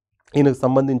 ఈయనకు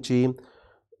సంబంధించి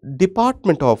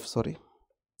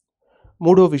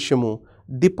మూడో విషయము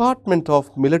డిపార్ట్మెంట్ ఆఫ్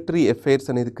మిలిటరీ అఫైర్స్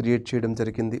అనేది క్రియేట్ చేయడం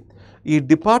జరిగింది. ఈ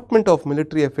డిపార్ట్మెంట్ ఆఫ్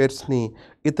మిలిటరీ అఫైర్స్ని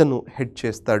ఇతను హెడ్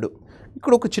చేస్తాడు.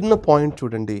 ఇక్కడ ఒక చిన్న పాయింట్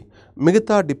చూడండి,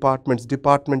 మిగతా departments,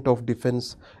 department of defence,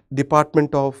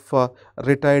 department of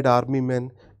retired army men,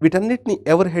 వీటన్నిటిని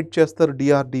ఎవరు హెడ్ చేస్తారు,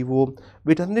 డిఆర్డిఓ,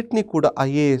 వీటన్నిటినీ కూడా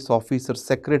IAS officers,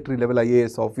 secretary level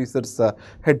IAS officers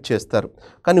head చేస్తారు.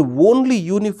 కానీ ఓన్లీ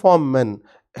యూనిఫామ్ మెన్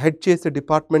హెడ్ చేసే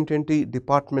డిపార్ట్మెంట్ ఏంటి,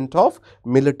 department of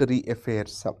military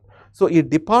affairs. So ఈ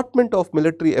డిపార్ట్మెంట్ ఆఫ్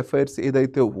మిలిటరీ అఫైర్స్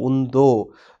ఏదైతే ఉందో,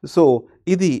 సో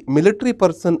ఇది military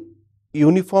person,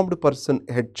 uniformed person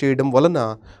head చేయడం వలన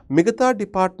మిగతా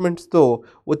డిపార్ట్మెంట్స్తో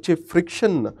వచ్చే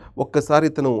ఫ్రిక్షన్ ఒక్కసారి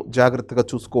ఇతను జాగ్రత్తగా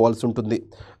చూసుకోవాల్సి ఉంటుంది.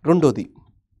 రెండోది,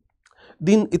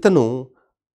 ఇతను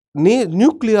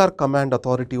న్యూక్లియర్ కమాండ్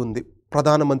అథారిటీ ఉంది,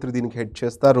 ప్రధానమంత్రి దీనికి హెడ్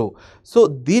చేస్తారు. సో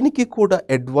దీనికి కూడా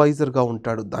అడ్వైజర్గా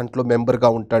ఉంటాడు, దాంట్లో మెంబర్గా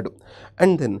ఉంటాడు.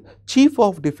 And then chief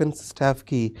of defence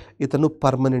స్టాఫ్కి ఇతను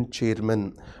పర్మనెంట్ చైర్మన్.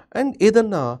 అండ్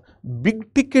ఏదన్నా big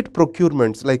ticket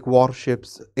procurements like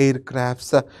warships, air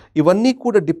crafts, ఇవన్నీ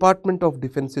కూడా డిపార్ట్మెంట్ ఆఫ్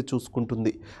డిఫెన్సే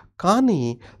చూసుకుంటుంది. కానీ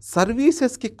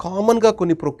సర్వీసెస్కి కామన్గా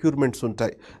కొన్ని ప్రొక్యూర్మెంట్స్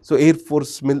ఉంటాయి. So air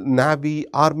force, navy,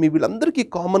 army వీళ్ళందరికీ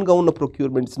కామన్గా ఉన్న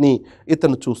ప్రొక్యూర్మెంట్స్ని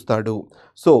ఇతను చూస్తాడు.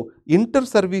 సో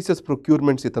ఇంటర్ సర్వీసెస్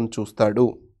ప్రొక్యూర్మెంట్స్ ఇతను చూస్తాడు.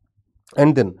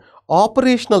 అండ్ దెన్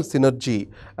ఆపరేషనల్ సినర్జీ,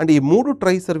 అంటే ఈ మూడు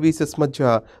ట్రై సర్వీసెస్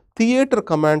మధ్య థియేటర్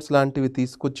కమాండ్స్ లాంటివి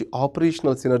తీసుకొచ్చి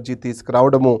ఆపరేషనల్ సినర్జీ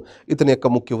తీసుకురావడము ఇతని యొక్క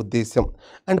ముఖ్య ఉద్దేశం.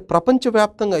 అండ్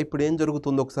ప్రపంచవ్యాప్తంగా ఇప్పుడు ఏం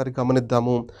జరుగుతుందో ఒకసారి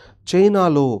గమనిద్దాము.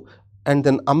 చైనాలో అండ్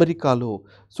దెన్ అమెరికాలో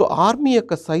సో ఆర్మీ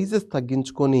యొక్క సైజెస్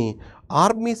తగ్గించుకొని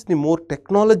ఆర్మీస్ని మోర్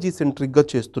టెక్నాలజీ సెంట్రిక్గా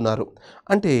చేస్తున్నారు.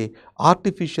 అంటే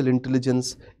ఆర్టిఫిషియల్ ఇంటెలిజెన్స్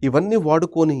ఇవన్నీ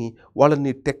వాడుకొని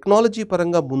వాళ్ళని టెక్నాలజీ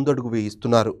పరంగా ముందడుగు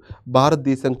వేయిస్తున్నారు.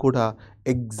 భారతదేశం కూడా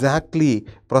ఎగ్జాక్ట్లీ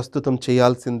ప్రస్తుతం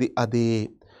చేయాల్సింది అదే.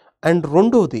 అండ్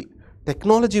రెండోది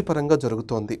టెక్నాలజీ పరంగా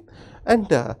జరుగుతోంది.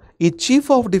 అండ్ ఈ చీఫ్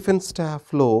ఆఫ్ డిఫెన్స్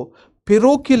స్టాఫ్లో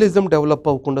పెరోకిలిజం డెవలప్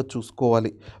అవ్వకుండా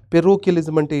చూసుకోవాలి.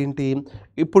 పెరోకిలిజం అంటే ఏంటి,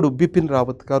 ఇప్పుడు బిపిన్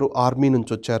రావత్ గారు ఆర్మీ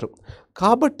నుంచి వచ్చారు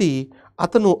కాబట్టి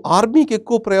అతను ఆర్మీకి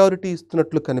ఎక్కువ ప్రయారిటీ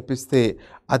ఇస్తున్నట్లు కనిపిస్తే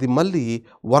అది మళ్ళీ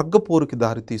వర్గపోరుకి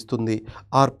దారితీస్తుంది,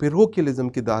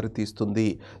 పెరోకిలిజంకి దారితీస్తుంది.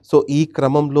 సో ఈ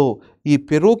క్రమంలో ఈ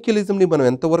పెరోకిలిజంని మనం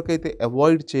ఎంతవరకు అయితే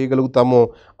అవాయిడ్ చేయగలుగుతామో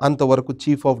అంతవరకు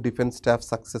chief of defence staff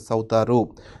success అవుతారు.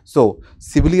 సో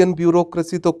సివిలియన్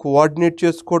బ్యూరోక్రసీతో కోఆర్డినేట్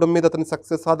చేసుకోవడం మీద అతని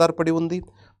సక్సెస్ ఆధారపడి ఉంది.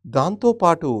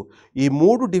 దాంతోపాటు ఈ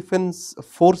మూడు డిఫెన్స్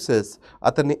ఫోర్సెస్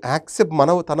అతన్ని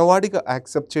తనవాడిగా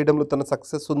యాక్సెప్ట్ చేయడంలో తన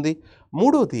సక్సెస్ ఉంది.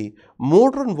 మూడోది,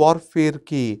 మోడర్న్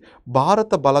వార్ఫేర్కి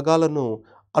భారత బలగాలను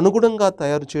అనుగుణంగా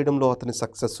తయారు చేయడంలో అతని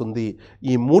సక్సెస్ ఉంది.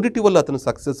 ఈ మూడిటి వల్ల అతను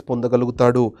సక్సెస్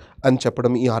పొందగలుగుతాడు అని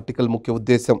చెప్పడం ఈ ఆర్టికల్ ముఖ్య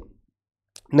ఉద్దేశం.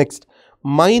 Next,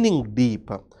 mining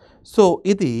deep. సో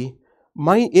ఇది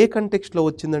ఏ కంటెక్స్ట్లో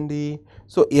వచ్చిందండి,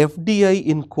 so FDI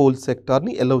in coal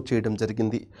సెక్టార్ని allow చేయడం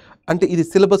జరిగింది. అంటే ఇది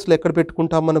సిలబస్లో ఎక్కడ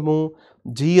పెట్టుకుంటాం మనము,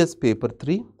 GS paper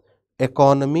 3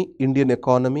 economy, Indian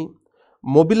economy,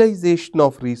 mobilisation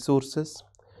of resources.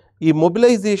 ఈ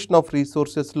మొబిలైజేషన్ ఆఫ్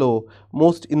రీసోర్సెస్లో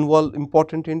మోస్ట్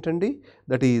ఇంపార్టెంట్ ఏంటండి,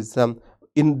 that is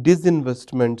in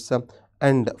డిస్ఇన్వెస్ట్మెంట్స్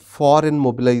and foreign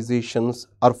mobilisations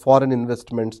are foreign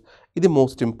investments. ఇది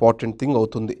మోస్ట్ ఇంపార్టెంట్ థింగ్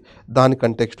అవుతుంది. దాని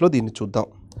కంటెక్స్ట్లో దీన్ని చూద్దాం.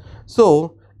 సో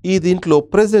దీంట్లో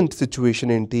ప్రజెంట్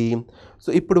సిచ్యువేషన్ ఏంటి, సో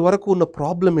ఇప్పటి వరకు ఉన్న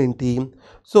ప్రాబ్లం ఏంటి.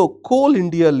 సో కోల్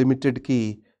ఇండియా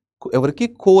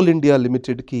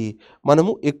లిమిటెడ్కి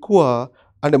మనము ఎక్కువ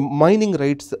అంటే మైనింగ్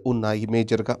రైట్స్ ఉన్నాయి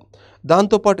మేజర్గా.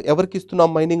 దాంతోపాటు ఎవరికి ఇస్తున్నాం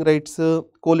మైనింగ్ రైట్స్,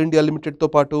 కోల్ ఇండియా లిమిటెడ్తో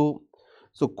పాటు.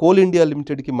 సో కోల్ ఇండియా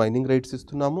లిమిటెడ్కి మైనింగ్ రైట్స్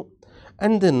ఇస్తున్నాము.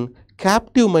 అండ్ దెన్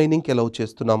క్యాప్టివ్ మైనింగ్కి అలౌ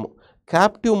చేస్తున్నాము.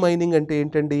 క్యాప్టివ్ మైనింగ్ అంటే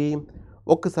ఏంటండి,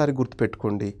 ఒక్కసారి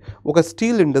గుర్తుపెట్టుకోండి, ఒక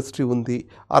స్టీల్ ఇండస్ట్రీ ఉంది,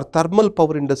 థర్మల్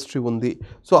పవర్ ఇండస్ట్రీ ఉంది.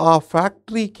 సో ఆ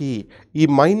ఫ్యాక్టరీకి ఈ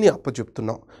మైన్ని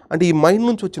అప్పచెప్తున్నాం. అంటే ఈ మైన్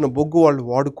నుంచి వచ్చిన బొగ్గు వాళ్ళు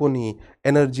వాడుకొని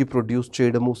ఎనర్జీ ప్రొడ్యూస్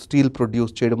చేయడము, స్టీల్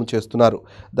ప్రొడ్యూస్ చేయడము చేస్తున్నారు.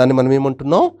 దాన్ని మనం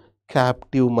ఏమంటున్నాం,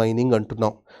 క్యాప్టివ్ మైనింగ్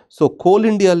అంటున్నాం. So coal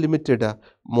India limited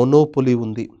monopoly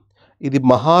ఉంది. ఇది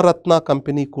మహారత్న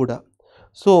కంపెనీ కూడా.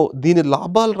 సో దీని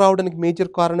లాభాలు రావడానికి మేజర్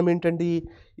కారణం ఏంటండి?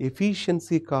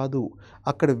 ఎఫిషియన్సీ కాదు,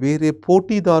 అక్కడ వేరే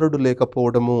పోటీదారుడు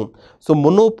లేకపోవడము. So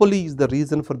monopoly is the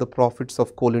reason for the profits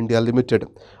of coal India limited.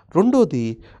 రెండోది,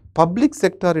 public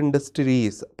sector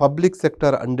industries, public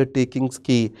sector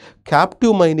అండర్టేకింగ్స్కి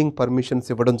captive mining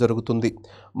permissions ఇవ్వడం జరుగుతుంది.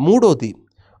 మూడోది,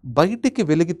 బయటికి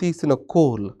వెలికి తీసిన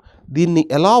కోల్ దీన్ని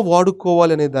ఎలా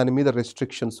వాడుకోవాలి అనే దాని మీద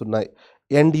రెస్ట్రిక్షన్స్ ఉన్నాయి,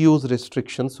 ఎండ్ యూజ్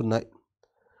రెస్ట్రిక్షన్స్ ఉన్నాయి.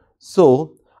 సో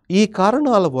ఈ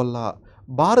కారణాల వల్ల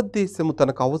భారతదేశము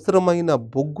తనకు అవసరమైన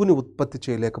బొగ్గుని ఉత్పత్తి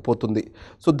చేయలేకపోతుంది.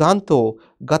 సో దాంతో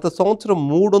గత సంవత్సరం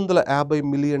 350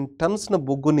 మిలియన్ టన్స్న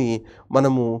బొగ్గుని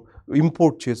మనము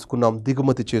ఇంపోర్ట్ చేసుకున్నాం,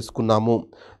 దిగుమతి చేసుకున్నాము.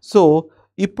 సో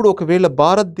ఇప్పుడు ఒకవేళ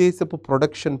భారతదేశపు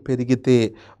ప్రొడక్షన్ పెరిగితే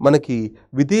మనకి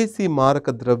విదేశీ మారక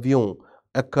ద్రవ్యం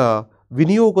యొక్క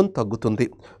వినియోగం తగ్గుతుంది.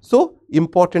 సో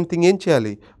ఇంపార్టెంట్ థింగ్ ఏం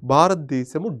చేయాలి?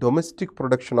 భారతదేశము డొమెస్టిక్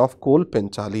ప్రొడక్షన్ ఆఫ్ కోల్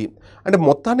పెంచాలి. అంటే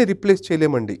మొత్తాన్ని రిప్లేస్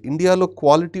చేయలేమండి. ఇండియాలో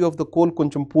క్వాలిటీ ఆఫ్ ద కోల్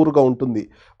కొంచెం పూర్గా ఉంటుంది.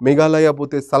 మేఘాలయ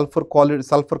పోతే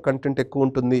సల్ఫర్ కంటెంట్ ఎక్కువ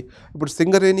ఉంటుంది. ఇప్పుడు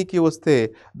సింగరేణికి వస్తే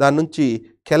దాని నుంచి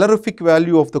calorific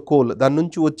value of the coal, దాని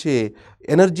నుంచి వచ్చే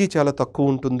ఎనర్జీ చాలా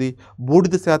తక్కువ ఉంటుంది,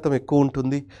 బూడిద శాతం ఎక్కువ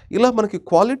ఉంటుంది. ఇలా మనకి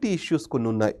క్వాలిటీ ఇష్యూస్ కొన్ని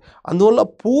ఉన్నాయి. అందువల్ల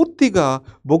పూర్తిగా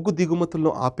బొగ్గు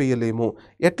దిగుమతులను ఆపేయలేము.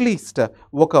 అట్లీస్ట్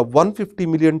ఒక 150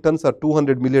 మిలియన్ టన్స్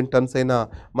 200 మిలియన్ టన్స్ అయినా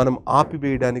మనం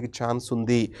ఆపివేయడానికి ఛాన్స్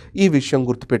ఉంది. ఈ విషయం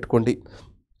గుర్తుపెట్టుకోండి.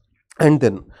 అండ్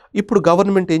దెన్ ఇప్పుడు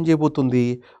గవర్నమెంట్ ఏం చేయబోతుంది?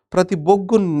 ప్రతి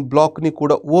బొగ్గు బ్లాక్ని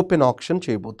కూడా ఓపెన్ ఆక్షన్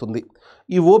చేయబోతుంది.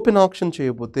 ఈ ఓపెన్ ఆక్షన్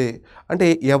చేయబోతే అంటే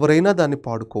ఎవరైనా దాన్ని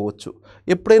పాడుకోవచ్చు.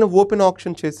 ఎప్పుడైనా ఓపెన్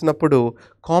ఆక్షన్ చేసినప్పుడు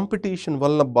కాంపిటీషన్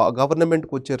వలన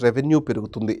గవర్నమెంట్కి వచ్చే రెవెన్యూ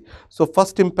పెరుగుతుంది. సో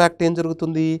ఫస్ట్ ఇంపాక్ట్ ఏం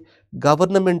జరుగుతుంది?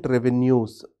 గవర్నమెంట్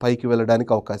రెవెన్యూస్ పైకి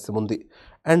వెళ్ళడానికి అవకాశం ఉంది.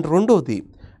 అండ్ రెండోది,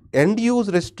 ఎండ్ యూజ్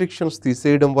రెస్ట్రిక్షన్స్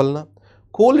తీసేయడం వలన,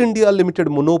 coal India limited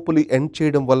monopoly end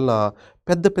చేయడం వలన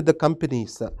పెద్ద పెద్ద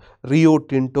కంపెనీస్, రియో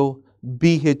టింటో,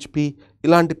 BHP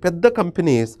ఇలాంటి పెద్ద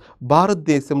కంపెనీస్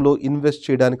భారతదేశంలో ఇన్వెస్ట్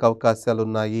చేయడానికి అవకాశాలు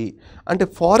ఉన్నాయి. అంటే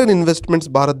ఫారిన్ ఇన్వెస్ట్మెంట్స్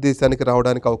భారతదేశానికి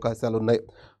రావడానికి అవకాశాలు ఉన్నాయి.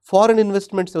 ఫారిన్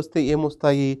ఇన్వెస్ట్మెంట్స్ వస్తే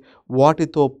ఏమొస్తాయి?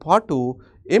 వాటితో పాటు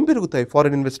ఏం పెరుగుతాయి?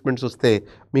 ఫారిన్ ఇన్వెస్ట్మెంట్స్ వస్తే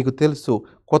మీకు తెలుసు,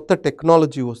 కొత్త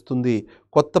టెక్నాలజీ వస్తుంది,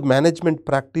 కొత్త మేనేజ్మెంట్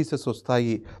ప్రాక్టీసెస్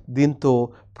వస్తాయి. దీంతో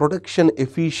ప్రొడక్షన్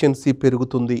ఎఫిషియన్సీ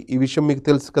పెరుగుతుంది. ఈ విషయం మీకు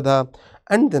తెలుసు కదా.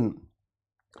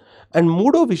 అండ్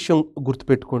మూడో విషయం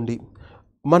గుర్తుపెట్టుకోండి,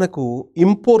 మనకు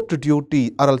ఇంపోర్ట్ డ్యూటీ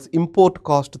ఆర్ఎల్స్ ఇంపోర్ట్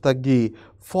కాస్ట్ తగ్గి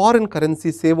ఫారిన్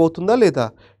కరెన్సీ సేవ్ అవుతుందా లేదా?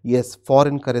 ఎస్,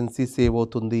 ఫారిన్ కరెన్సీ సేవ్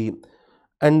అవుతుంది.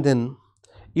 అండ్ దెన్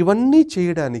ఇవన్నీ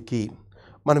చేయడానికి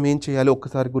మనం ఏం చేయాలి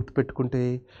ఒక్కసారి గుర్తుపెట్టుకుంటే,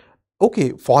 okay,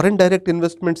 foreign direct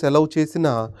investments allow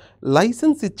చేసినా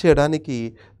లైసెన్స్ ఇచ్చేయడానికి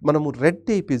మనము రెడ్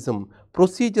టేపిజం,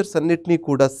 ప్రొసీజర్స్ అన్నిటినీ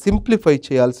కూడా సింప్లిఫై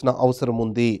చేయాల్సిన అవసరం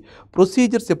ఉంది.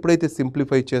 ప్రొసీజర్స్ ఎప్పుడైతే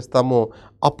సింప్లిఫై చేస్తామో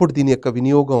అప్పుడు దీని యొక్క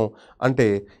వినియోగం అంటే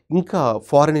ఇంకా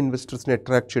ఫారిన్ ఇన్వెస్టర్స్ని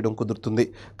అట్రాక్ట్ చేయడం కుదురుతుంది.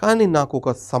 కానీ నాకు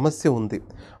ఒక సమస్య ఉంది.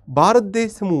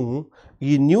 భారతదేశము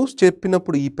ఈ న్యూస్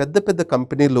చెప్పినప్పుడు ఈ పెద్ద పెద్ద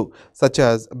కంపెనీలు such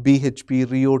as BHP,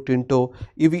 Rio Tinto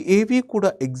ఇవి ఏవి కూడా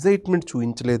ఎగ్జైట్మెంట్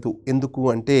చూపించలేదు. ఎందుకు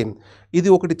అంటే ఇది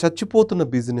ఒకటి చచ్చిపోతున్న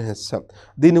బిజినెస్.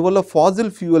 దీనివల్ల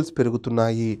ఫాజిల్ ఫ్యూయల్స్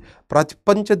పెరుగుతున్నాయి.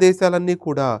 ప్రపంచ దేశాలన్నీ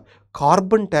కూడా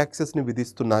కార్బన్ ట్యాక్సెస్ని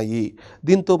విధిస్తున్నాయి.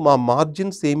 దీంతో మా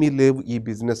మార్జిన్స్ ఏమీ లేవు ఈ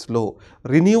బిజినెస్లో.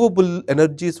 రిన్యూవబుల్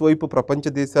ఎనర్జీస్ వైపు ప్రపంచ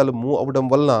దేశాలు మూవ్ అవ్వడం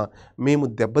వల్ల మేము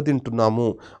దెబ్బతింటున్నాము.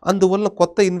 అందువల్ల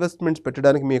కొత్త ఇన్వెస్ట్మెంట్స్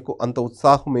పెట్టడానికి మీకు అంత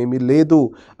ఉత్సాహం ఏమీ లేదు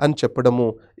అని చెప్పడము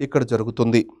ఇక్కడ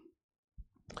జరుగుతుంది.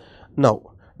 నౌ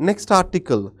నెక్స్ట్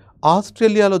ఆర్టికల్,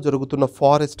 ఆస్ట్రేలియాలో జరుగుతున్న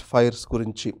ఫారెస్ట్ ఫైర్స్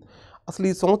గురించి. అసలు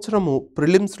ఈ సంవత్సరము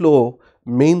ప్రిలిమ్స్లో,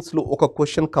 మెయిన్స్లో ఒక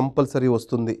క్వశ్చన్ కంపల్సరీ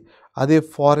వస్తుంది. అదే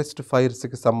ఫారెస్ట్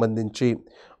ఫైర్స్కి సంబంధించి.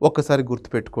 ఒక్కసారి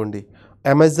గుర్తుపెట్టుకోండి,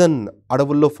 అమెజాన్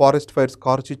అడవుల్లో ఫారెస్ట్ ఫైర్స్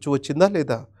కారు చిచ్చు వచ్చిందా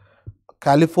లేదా?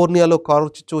 కాలిఫోర్నియాలో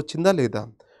కారు చిచ్చు వచ్చిందా లేదా?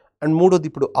 అండ్ మూడోది,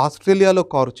 ఇప్పుడు ఆస్ట్రేలియాలో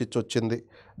కారు చిచ్చు వచ్చింది.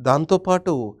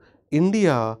 దాంతోపాటు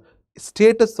India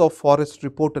status of forest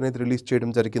report అనేది రిలీజ్ చేయడం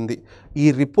జరిగింది. ఈ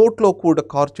రిపోర్ట్లో కూడా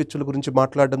కారు చిచ్చుల గురించి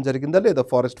మాట్లాడడం జరిగిందా లేదా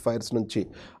ఫారెస్ట్ ఫైర్స్ నుంచి?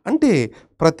 అంటే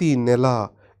ప్రతి నెల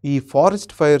ఈ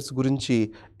ఫారెస్ట్ ఫైర్స్ గురించి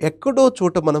ఎక్కడో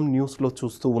చోట మనం న్యూస్లో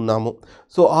చూస్తూ ఉన్నాము.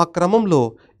 సో ఆ క్రమంలో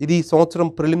ఇది ఈ సంవత్సరం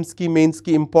ప్రిలిమ్స్కి,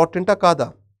 మెయిన్స్కి ఇంపార్టెంటా కాదా?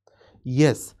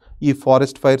 ఎస్, ఈ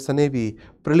ఫారెస్ట్ ఫైర్స్ అనేవి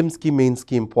ప్రిలిమ్స్కి,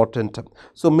 మెయిన్స్కి ఇంపార్టెంట్.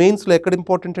 సో మెయిన్స్లో ఎక్కడ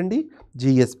ఇంపార్టెంట్ అండి?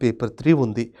 GS పేపర్ 3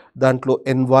 ఉంది. దాంట్లో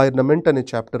ఎన్వైర్నమెంట్ అనే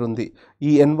చాప్టర్ ఉంది.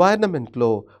 ఈ ఎన్వైర్నమెంట్లో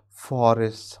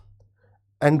ఫారెస్ట్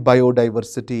అండ్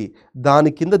బయోడైవర్సిటీ,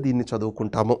 దాని కింద దీన్ని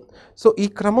చదువుకుంటాము. సో ఈ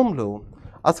క్రమంలో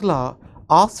అసలు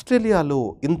ఆస్ట్రేలియాలో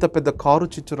ఇంత పెద్ద కారు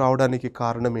చిచ్చు రావడానికి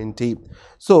కారణం ఏంటి?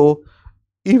 సో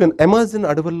ఈవెన్ అమెజాన్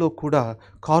అడవుల్లో కూడా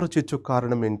కారు చిచ్చు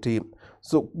కారణం ఏంటి?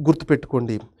 సో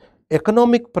గుర్తుపెట్టుకోండి,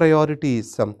 ఎకనామిక్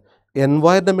ప్రయారిటీస్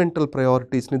ఎన్వైరన్మెంటల్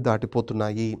ప్రయారిటీస్ని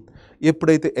దాటిపోతున్నాయి.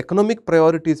 ఎప్పుడైతే economic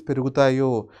priorities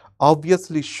పెరుగుతాయో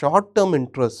obviously short term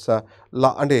interest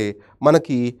అంటే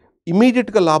మనకి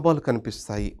ఇమీడియట్గా లాభాలు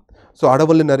కనిపిస్తాయి. సో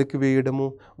అడవుల్ని నరికివేయడము,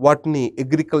 వాటిని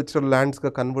అగ్రికల్చరల్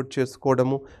ల్యాండ్స్గా కన్వర్ట్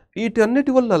చేసుకోవడము,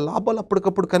 వీటన్నిటి వల్ల లాభాలు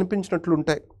అప్పటికప్పుడు కనిపించినట్లు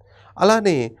ఉంటాయి.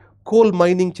 అలానే కోల్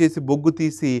మైనింగ్ చేసి బొగ్గు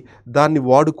తీసి దాన్ని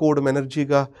వాడుకోవడం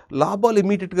ఎనర్జీగా, లాభాలు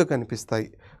ఇమీడియట్గా కనిపిస్తాయి.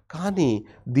 కానీ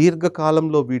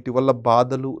దీర్ఘకాలంలో వీటి వల్ల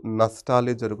బాధలు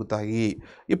నష్టాలే జరుగుతాయి.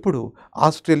 ఇప్పుడు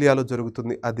ఆస్ట్రేలియాలో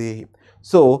జరుగుతుంది అదే.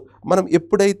 సో మనం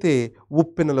ఎప్పుడైతే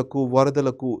ఉప్పెనలకు,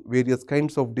 వరదలకు, వేరియస్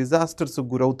కైండ్స్ ఆఫ్ డిజాస్టర్స్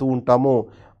గురవుతూ ఉంటామో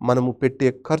మనము పెట్టే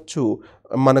ఖర్చు,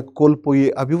 మనకు కోల్పోయే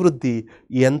అభివృద్ధి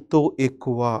ఎంతో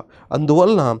ఎక్కువ.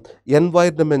 అందువలన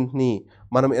ఎన్వైర్నమెంట్ని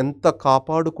మనం ఎంత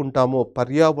కాపాడుకుంటామో,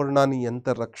 పర్యావరణాన్ని ఎంత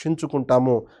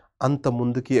రక్షించుకుంటామో అంత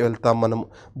ముందుకి వెళ్తాం మనం.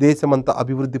 దేశమంతా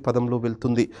అభివృద్ధి పదంలో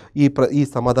వెళ్తుంది. ఈ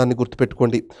సమాధాన్ని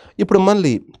గుర్తుపెట్టుకోండి. ఇప్పుడు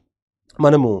మళ్ళీ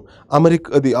మనము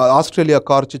ఆస్ట్రేలియా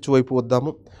కార్చిచ్చు వైపు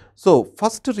వద్దాము. సో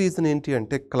ఫస్ట్ రీజన్ ఏంటి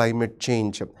అంటే క్లైమేట్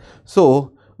చేంజ్. సో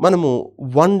మనము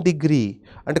 1 డిగ్రీ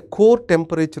అంటే core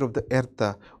temperature of the earth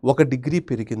 1 degree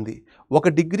పెరిగింది.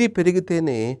 1 డిగ్రీ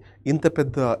పెరిగితేనే ఇంత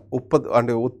పెద్ద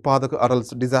ఉత్పాదక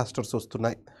డిజాస్టర్స్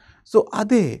వస్తున్నాయి. సో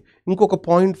అదే ఇంకొక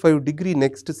 0.5 డిగ్రీ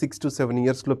నెక్స్ట్ 6 to 7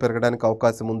 ఇయర్స్లో పెరగడానికి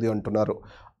అవకాశం ఉంది అంటున్నారు.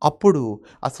 అప్పుడు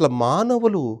అసలు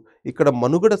మానవులు ఇక్కడ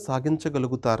మనుగడ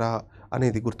సాగించగలుగుతారా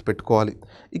అనేది గుర్తుపెట్టుకోవాలి.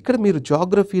 ఇక్కడ మీరు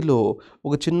జాగ్రఫీలో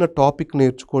ఒక చిన్న టాపిక్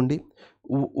నేర్చుకోండి,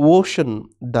 ఓషన్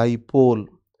డైపోల్.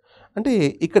 అంటే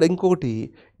ఇక్కడ ఇంకొకటి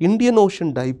ఇండియన్ ఓషన్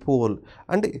డైపోల్,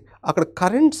 అంటే అక్కడ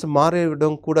కరెంట్స్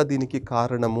మారేయడం కూడా దీనికి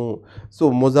కారణము. సో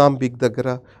మొజాంబిక్ దగ్గర,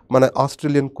 మన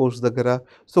ఆస్ట్రేలియన్ కోస్ట్ దగ్గర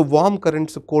so warm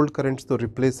currents cold కరెంట్స్తో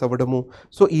replace అవ్వడము.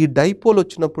 సో ఈ డైపోల్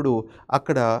వచ్చినప్పుడు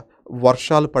అక్కడ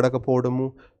వర్షాలు పడకపోవడము,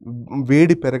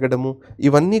 వేడి పెరగడము,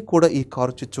 ఇవన్నీ కూడా ఈ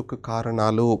కార్చిచ్చుకు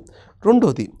కారణాలు.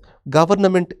 రెండోది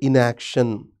గవర్నమెంట్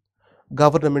ఇన్యాక్షన్.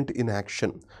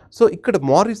 సో ఇక్కడ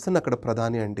మారిసన్ అక్కడ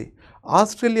ప్రధాని అండి.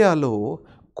 ఆస్ట్రేలియాలో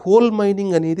కోల్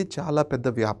మైనింగ్ అనేది చాలా పెద్ద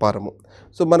వ్యాపారము.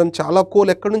 సో మనం చాలా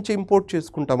కోల్ ఎక్కడి నుంచి ఇంపోర్ట్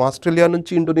చేసుకుంటాం, ఆస్ట్రేలియా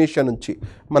నుంచి, ఇండోనేషియా నుంచి.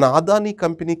 మన అదానీ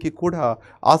కంపెనీకి కూడా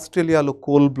ఆస్ట్రేలియాలో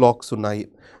కోల్ బ్లాక్స్ ఉన్నాయి.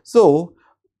 సో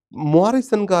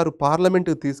మారిసన్ గారు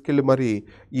పార్లమెంట్కి తీసుకెళ్ళి మరి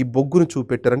ఈ బొగ్గును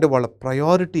చూపెట్టారు. అంటే వాళ్ళ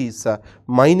ప్రయారిటీస్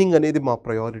మైనింగ్ అనేది మా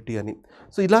ప్రయారిటీ అని.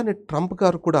 సో ఇలానే ట్రంప్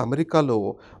గారు కూడా అమెరికాలో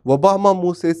ఒబామా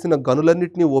మూసేసిన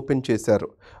గనులన్నింటినీ ఓపెన్ చేశారు.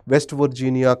 వెస్ట్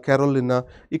వర్జీనియా, కెరోలినా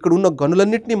ఇక్కడ ఉన్న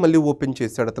గనులన్నింటినీ మళ్ళీ ఓపెన్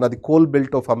చేశాడు అతను. అది కోల్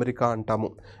బెల్ట్ ఆఫ్ అమెరికా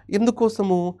అంటాము.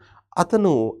 ఎందుకోసము?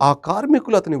 ఆ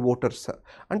కార్మికులు అతని ఓటర్స్.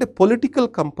 అంటే పొలిటికల్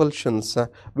కంపల్షన్స్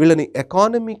వీళ్ళని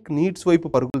ఎకానమిక్ నీడ్స్ వైపు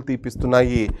పరుగులు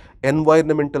తీపిస్తున్నాయి,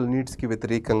 ఎన్వైర్నమెంటల్ నీడ్స్కి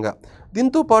వ్యతిరేకంగా.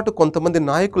 దీంతోపాటు కొంతమంది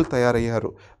నాయకులు తయారయ్యారు.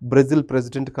 బ్రెజిల్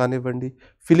ప్రెసిడెంట్ కానివ్వండి,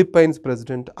 Philippines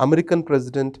president, American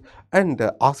president and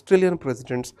Australian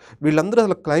presidents, వీళ్ళందరూ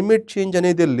అసలు క్లైమేట్ చేంజ్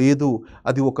అనేదే లేదు,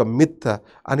 అది ఒక మిత్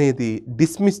అనేది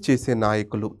డిస్మిస్ చేసే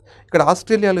నాయకులు. ఇక్కడ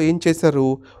ఆస్ట్రేలియాలో ఏం చేశారు?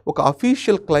 ఒక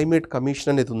అఫీషియల్ క్లైమేట్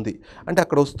కమిషన్ అనేది ఉంది. అంటే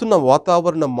అక్కడ వస్తున్న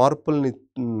వాతావరణ మార్పుల్ని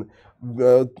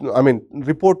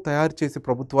రిపోర్ట్ తయారు చేసి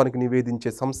ప్రభుత్వానికి నివేదించే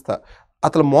సంస్థ.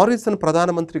 అతను మారిసన్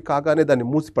ప్రధానమంత్రి కాగానే దాన్ని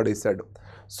మూసిపడేశాడు.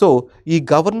 సో ఈ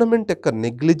గవర్నమెంట్ యొక్క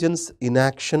నెగ్లిజెన్స్,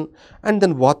 ఇన్యాక్షన్ అండ్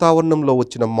దెన్ వాతావరణంలో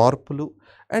వచ్చిన మార్పులు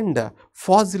అండ్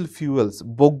ఫాజిల్ ఫ్యూయల్స్,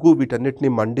 బొగ్గు,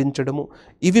 వీటన్నిటిని మండించడము,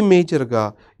 ఇవి మేజర్గా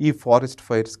ఈ ఫారెస్ట్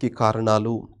ఫైర్స్కి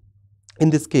కారణాలు.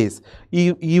 ఇన్ దిస్ కేస్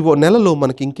ఈ నెలలో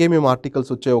మనకి ఇంకేమేమి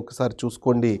ఆర్టికల్స్ వచ్చాయో ఒకసారి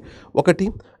చూసుకోండి. ఒకటి,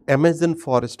 Amazon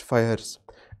forest fires.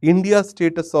 India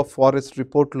status of forest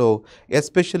రిపోర్ట్లో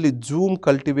ఎస్పెషల్లీ జూమ్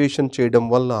కల్టివేషన్ చేయడం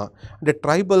వల్ల, అంటే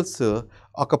ట్రైబల్స్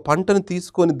ఒక పంటను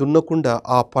తీసుకొని దున్నకుండా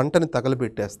ఆ పంటని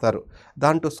తగలబెట్టేస్తారు.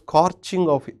 దాంట్లో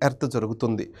స్కార్చింగ్ ఆఫ్ ఎర్త్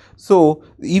జరుగుతుంది. సో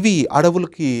ఇవి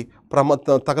అడవులకి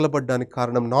తగలబడ్డానికి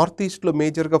కారణం. నార్త్ ఈస్ట్లో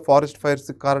మేజర్గా ఫారెస్ట్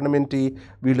ఫైర్స్కి కారణం ఏంటి?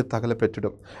 వీళ్ళు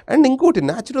తగలపెట్టడం. అండ్ ఇంకోటి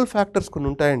న్యాచురల్ ఫ్యాక్టర్స్ కొన్ని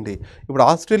ఉంటాయండి. ఇప్పుడు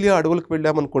ఆస్ట్రేలియా అడవులకు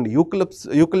వెళ్ళామనుకోండి,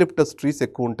 యూకలిప్టస్ ట్రీస్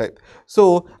ఎక్కువ ఉంటాయి. సో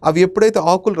అవి ఎప్పుడైతే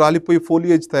ఆకులు రాలిపోయి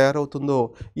ఫోలియేజ్ తయారవుతుందో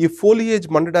ఈ ఫోలియేజ్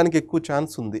మండడానికి ఎక్కువ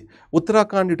ఛాన్స్ ఉంది.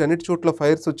 ఉత్తరాఖండ్ వీటన్నిటి చోట్ల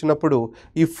ఫైర్స్ వచ్చినప్పుడు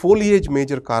ఈ ఫోలియేజ్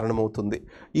మేజర్ కారణమవుతుంది.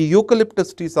 ఈ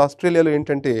యూకలిప్టస్ ట్రీస్ ఆస్ట్రేలియాలో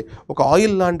ఏంటంటే ఒక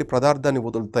ఆయిల్ లాంటి పదార్థాన్ని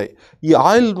వదులుతాయి. ఈ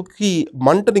ఆయిల్కి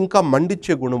మంటను ఇంకా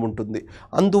మండించే గుణం ఉంటుంది.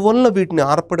 అందువల్ల వీటిని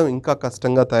ఆర్పడం ఇంకా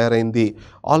కష్టంగా తయారైంది.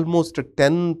 ఆల్మోస్ట్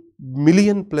 10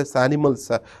 మిలియన్ ప్లస్ యానిమల్స్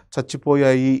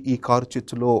చచ్చిపోయాయి ఈ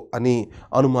కార్చిచ్చులో అని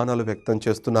అనుమానాలు వ్యక్తం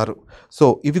చేస్తున్నారు. సో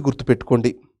ఇవి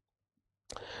గుర్తుపెట్టుకోండి.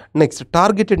 నెక్స్ట్,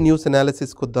 టార్గెటెడ్ న్యూస్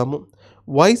అనాలిసిస్కి వద్దాము.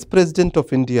 Vice president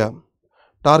of India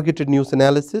targeted news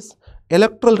analysis,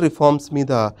 electoral reforms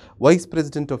మీద వైస్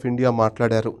ప్రెసిడెంట్ ఆఫ్ ఇండియా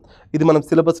మాట్లాడారు. ఇది మనం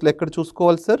సిలబస్లో ఎక్కడ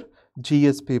చూసుకోవాలి సార్?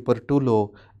 జిఎస్ పేపర్ 2లో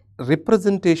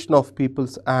representation of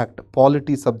peoples act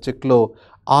polity సబ్జెక్ట్లో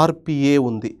ఆర్పిఏ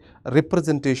ఉంది,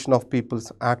 రిప్రజెంటేషన్ ఆఫ్ పీపుల్స్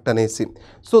యాక్ట్ అనేసి.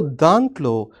 సో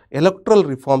దాంట్లో ఎలక్ట్రల్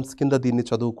రిఫార్మ్స్ కింద దీన్ని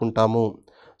చదువుకుంటాము.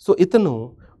 సో ఇతను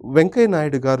వెంకయ్య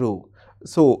నాయుడు గారు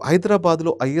సో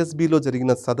హైదరాబాద్లో ఐఎస్బిలో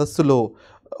జరిగిన సదస్సులో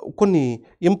కొన్ని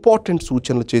ఇంపార్టెంట్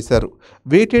సూచనలు చేశారు.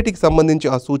 వేటేటికి సంబంధించి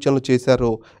ఆ సూచనలు చేశారో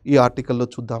ఈ ఆర్టికల్లో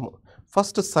చూద్దాము.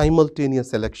 First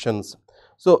simultaneous elections.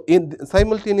 So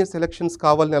simultaneous elections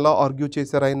కావాలని ఎలా ఆర్గ్యూ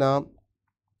చేశారు ఆయన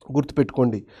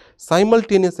గుర్తుపెట్టుకోండి.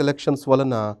 సైమల్టేనియస్ ఎలక్షన్స్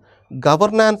వలన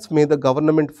గవర్నాన్స్ మీద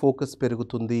గవర్నమెంట్ ఫోకస్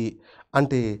పెరుగుతుంది.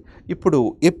 అంటే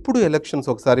ఎప్పుడు ఎలక్షన్స్,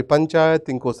 ఒకసారి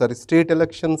పంచాయత్, ఇంకోసారి స్టేట్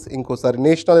ఎలక్షన్స్, ఇంకోసారి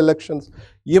నేషనల్ ఎలక్షన్స్,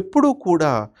 ఎప్పుడూ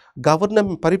కూడా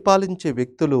పరిపాలించే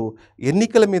వ్యక్తులు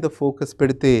ఎన్నికల మీద ఫోకస్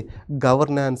పెడితే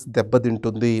గవర్నాన్స్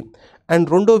దెబ్బతింటుంది.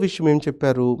 అండ్ రెండో విషయం ఏం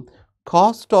చెప్పారు,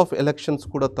 కాస్ట్ ఆఫ్ ఎలక్షన్స్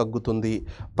కూడా తగ్గుతుంది.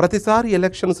 ప్రతిసారి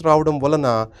ఎలక్షన్స్ రావడం వలన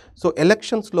సో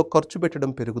ఎలక్షన్స్లో ఖర్చు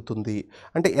పెట్టడం పెరుగుతుంది.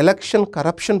 అంటే ఎలక్షన్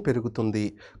కరప్షన్ పెరుగుతుంది.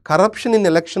 కరప్షన్ ఇన్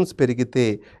ఎలక్షన్స్ పెరిగితే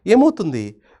ఏమవుతుంది,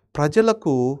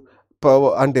 ప్రజలకు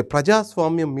అంటే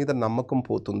ప్రజాస్వామ్యం మీద నమ్మకం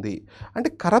పోతుంది. అంటే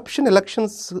కరప్షన్,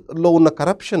 ఎలక్షన్స్లో ఉన్న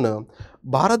కరప్షన్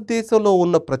భారతదేశంలో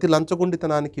ఉన్న ప్రతి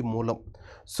లంచగొండితనానికి మూలం.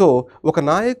 సో ఒక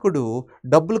నాయకుడు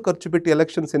డబ్బులు ఖర్చు పెట్టి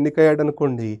ఎలక్షన్స్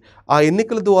ఎన్నికయ్యాడనుకోండి, ఆ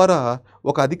ఎన్నికల ద్వారా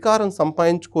ఒక అధికారం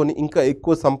సంపాదించుకొని ఇంకా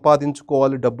ఎక్కువ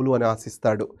సంపాదించుకోవాలి డబ్బులు అని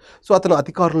ఆశిస్తాడు. సో అతను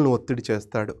అధికారులను ఒత్తిడి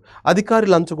చేస్తాడు, అధికారి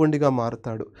లంచగొండిగా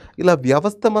మారుతాడు. ఇలా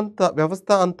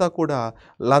వ్యవస్థ అంతా కూడా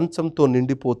లంచంతో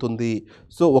నిండిపోతుంది.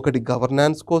 సో ఒకటి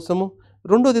గవర్నాన్స్ కోసము,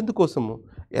 రెండోది ఎందుకోసము,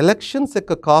 ఎలక్షన్స్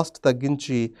యొక్క కాస్ట్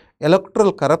తగ్గించి ఎలక్ట్రల్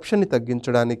కరప్షన్ని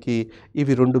తగ్గించడానికి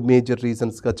ఇవి రెండు మేజర్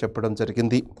రీజన్స్గా చెప్పడం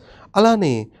జరిగింది.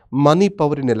 అలానే మనీ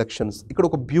పవర్ ఇన్ ఎలక్షన్స్, ఇక్కడ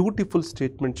ఒక బ్యూటిఫుల్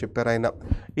స్టేట్మెంట్ చెప్పారు ఆయన.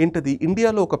 ఏంటది,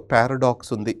 ఇండియాలో ఒక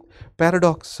పారాడాక్స్ ఉంది.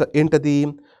 పారాడాక్స్ ఏంటది,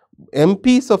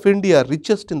 MPs of India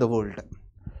richest in the world.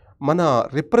 మన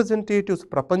రిప్రజెంటేటివ్స్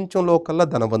ప్రపంచంలో కల్లా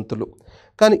ధనవంతులు,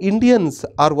 కానీ Indians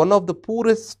are one of the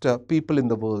poorest people in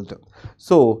the world.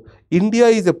 So India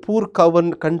is a poor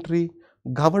country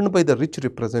governed by the rich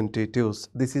representatives.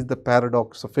 This is the paradox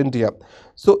of India.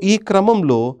 So ఈ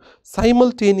క్రమంలో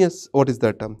simultaneous, what is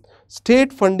that,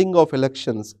 state funding of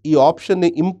elections, ఈ ఆప్షన్ని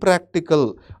impractical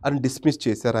అని dismiss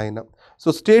చేశారు ఆయన.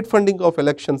 So state funding of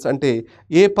elections అంటే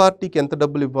ఏ పార్టీకి ఎంత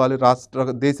డబ్బులు ఇవ్వాలి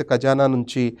దేశ ఖజానా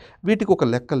నుంచి, వీటికి ఒక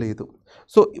లెక్క లేదు.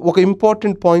 సో ఒక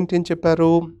ఇంపార్టెంట్ పాయింట్ ఏం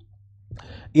చెప్పారు,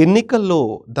 ఎన్నికల్లో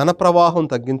ధన ప్రవాహం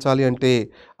తగ్గించాలి అంటే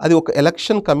అది ఒక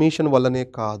ఎలక్షన్ కమిషన్ వల్లనే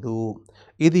కాదు,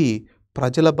 ఇది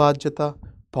ప్రజల బాధ్యత,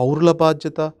 పౌరుల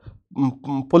బాధ్యత,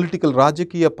 పొలిటికల్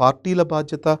రాజకీయ పార్టీల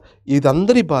బాధ్యత,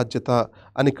 ఇదందరి బాధ్యత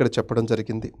అని ఇక్కడ చెప్పడం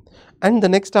జరిగింది. And the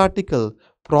next article,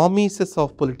 promises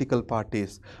of political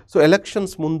parties. So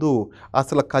elections ముందు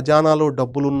అసలు ఖజానాలో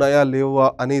డబ్బులు ఉన్నాయా లేవా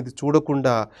అనేది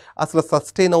చూడకుండా, అసలు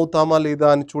సస్టైన్ అవుతామా లేదా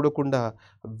అని చూడకుండా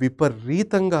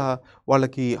విపరీతంగా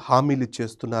వాళ్ళకి హామీలు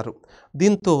ఇచ్చేస్తున్నారు.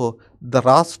 దీంతో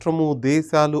రాష్ట్రము,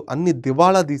 దేశాలు అన్ని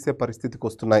దివాళా తీసే పరిస్థితికి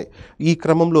వస్తున్నాయి. ఈ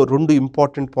క్రమంలో రెండు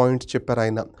ఇంపార్టెంట్ పాయింట్స్ చెప్పారు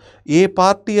ఆయన. ఏ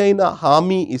పార్టీ అయినా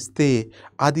హామీ ఇస్తే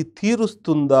అది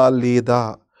తీరుస్తుందా లేదా,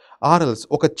 ఆర్ఎల్స్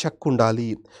ఒక చెక్ ఉండాలి.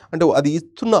 అంటే అది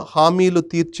ఇస్తున్న హామీలు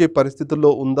తీర్చే పరిస్థితుల్లో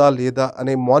ఉందా లేదా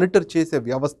అనే మానిటర్ చేసే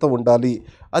వ్యవస్థ ఉండాలి.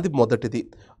 అది మొదటిది.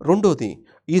 రెండోది,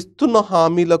 ఇస్తున్న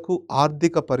హామీలకు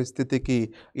ఆర్థిక పరిస్థితికి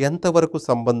ఎంతవరకు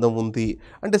సంబంధం ఉంది.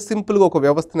 అంటే సింపుల్గా ఒక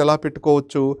వ్యవస్థను ఎలా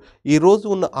పెట్టుకోవచ్చు, ఈరోజు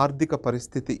ఉన్న ఆర్థిక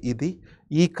పరిస్థితి ఇది,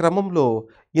 ఈ క్రమంలో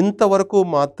ఇంతవరకు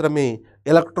మాత్రమే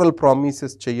ఎలక్ట్రల్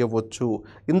ప్రామిసెస్ చేయవచ్చు,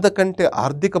 ఇంతకంటే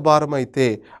ఆర్థిక భారం అయితే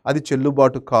అది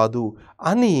చెల్లుబాటు కాదు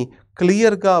అని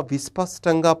క్లియర్గా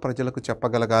విస్పష్టంగా ప్రజలకు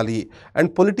చెప్పగలగాలి. అండ్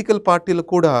పొలిటికల్ పార్టీలు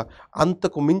కూడా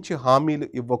అంతకు మించి హామీలు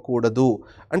ఇవ్వకూడదు.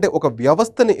 అంటే ఒక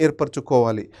వ్యవస్థని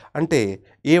ఏర్పరచుకోవాలి. అంటే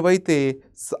ఏవైతే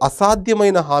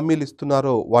అసాధ్యమైన హామీలు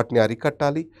ఇస్తున్నారో వాటిని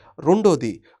అరికట్టాలి.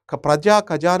 రెండోది, ప్రజా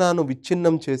ఖజానాను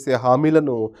విచ్ఛిన్నం చేసే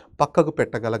హామీలను పక్కకు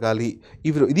పెట్టగలగాలి.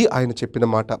 ఇది ఆయన చెప్పిన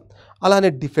మాట.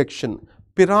 అలానే డిఫెక్షన్,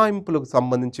 ఫిరాయింపులకు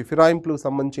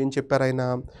సంబంధించి ఏం చెప్పారు ఆయన,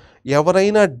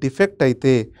 ఎవరైనా డిఫెక్ట్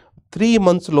అయితే 3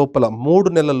 months లోపల, 3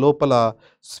 నెలల లోపల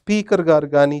స్పీకర్ గారు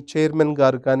కానీ చైర్మన్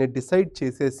గారు కానీ డిసైడ్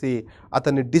చేసేసి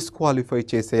అతన్ని డిస్క్వాలిఫై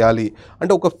చేసేయాలి.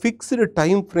 అంటే ఒక ఫిక్స్డ్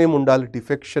టైం ఫ్రేమ్ ఉండాలి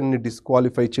డిఫెక్షన్ని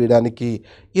డిస్క్వాలిఫై చేయడానికి.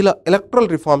 ఇలా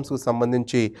ఎలక్ట్రల్ రిఫార్మ్స్కు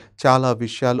సంబంధించి చాలా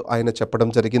విషయాలు ఆయన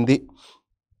చెప్పడం జరిగింది.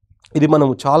 ఇది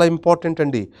మనం చాలా ఇంపార్టెంట్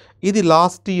అండి. ఇది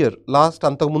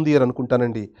అంతకుముందు ఇయర్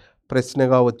అనుకుంటానండి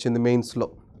ప్రశ్నగా వచ్చింది మెయిన్స్లో.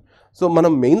 సో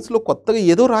మనం మెయిన్స్లో కొత్తగా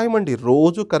ఏదో రాయమండి,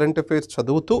 రోజు కరెంట్ అఫైర్స్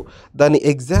చదువుతూ దాన్ని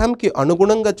ఎగ్జామ్కి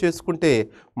అనుగుణంగా చేసుకుంటే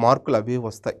మార్కులు అవే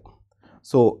వస్తాయి.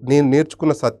 సో నేను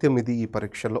నేర్చుకున్న సత్యం ఇది ఈ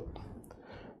పరీక్షలో.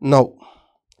 Now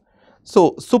so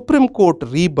supreme court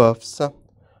రీబఫ్స్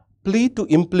plea to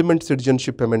implement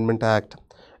citizenship amendment act.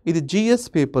 ఇది GS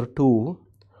పేపర్ 2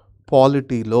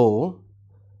 పాలిటీలో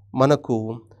మనకు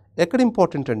ఎక్కడ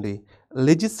ఇంపార్టెంట్ అండి,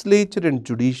 లెజిస్లేచర్ అండ్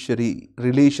జ్యుడిషియరీ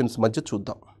రిలేషన్స్ మధ్య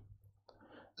చూద్దాం.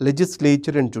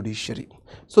 Legislature and judiciary.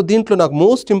 సో దీంట్లో నాకు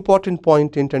మోస్ట్ ఇంపార్టెంట్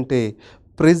పాయింట్ ఏంటంటే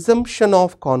presumption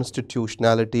of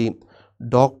constitutionality,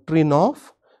 doctrine of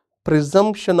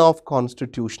presumption of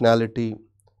constitutionality,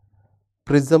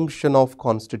 presumption of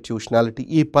constitutionality.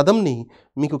 ఈ పదంని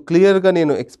మీకు క్లియర్గా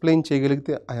నేను ఎక్స్ప్లెయిన్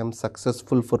చేయగలిగితే I'm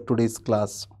successful for today's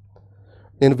class.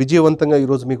 నేను విజయవంతంగా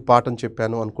ఈరోజు మీకు పాఠం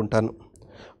చెప్పాను అనుకుంటాను.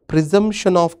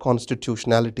 Presumption of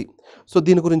constitutionality. సో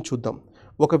దీని గురించి చూద్దాం.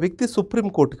 ఒక వ్యక్తి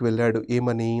సుప్రీంకోర్టుకి వెళ్ళాడు.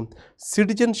 ఏమని?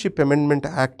 సిటిజన్షిప్ అమెండ్మెంట్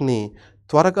యాక్ట్ని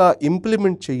త్వరగా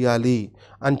ఇంప్లిమెంట్ చేయాలి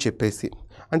అని చెప్పేసి.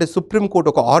 అంటే సుప్రీంకోర్టు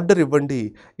ఒక ఆర్డర్ ఇవ్వండి,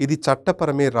 ఇది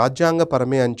చట్టపరమే,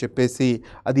 రాజ్యాంగపరమే అని చెప్పేసి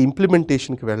అది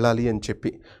ఇంప్లిమెంటేషన్కి వెళ్ళాలి అని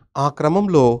చెప్పి. ఆ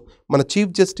క్రమంలో మన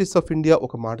చీఫ్ జస్టిస్ ఆఫ్ ఇండియా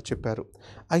ఒక మాట చెప్పారు.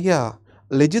 అయ్యా,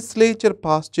 లెజిస్లేచర్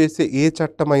పాస్ చేసే ఏ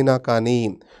చట్టమైనా కానీ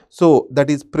so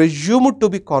that is ప్రెజ్యూమ్డ్ to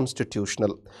be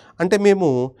constitutional. అంటే మేము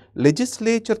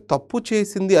లెజిస్లేచర్ తప్పు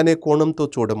చేసింది అనే కోణంతో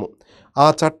చూడము. ఆ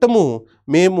చట్టము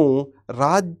మేము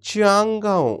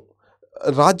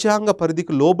రాజ్యాంగ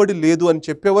పరిధికి లోబడి లేదు అని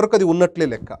చెప్పే వరకు అది ఉన్నట్లే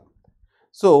లెక్క.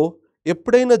 సో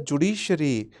ఎప్పుడైనా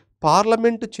జ్యుడిషియరీ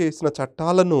పార్లమెంటు చేసిన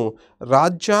చట్టాలను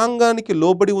రాజ్యాంగానికి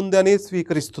లోబడి ఉందనే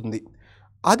స్వీకరిస్తుంది.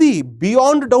 అది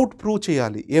బియాండ్ డౌట్ ప్రూవ్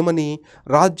చేయాలి. ఏమని?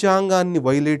 రాజ్యాంగాన్ని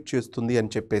వైలేట్ చేస్తుంది అని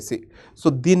చెప్పేసి. సో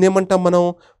దీన్ని ఏమంటాం మనం?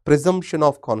 Presumption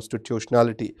of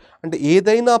constitutionality. అంటే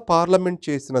ఏదైనా పార్లమెంట్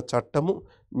చేసిన చట్టము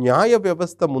న్యాయ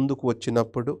వ్యవస్థ ముందుకు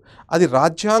వచ్చినప్పుడు అది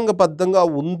రాజ్యాంగబద్ధంగా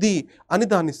ఉంది అని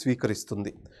దాన్ని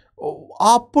స్వీకరిస్తుంది.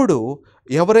 అప్పుడు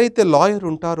ఎవరైతే లాయర్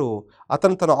ఉంటారో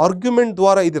అతను తన ఆర్గ్యుమెంట్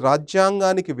ద్వారా ఇది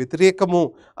రాజ్యాంగానికి వ్యతిరేకము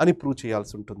అని ప్రూవ్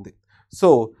చేయాల్సి ఉంటుంది. So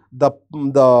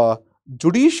the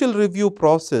judicial review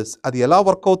process అది ఎలా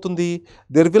వర్క్ అవుతుంది?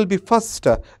 there will be first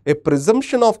a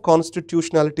presumption of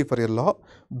constitutionality for a law.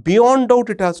 Beyond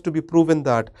doubt it has to be proven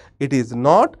that it is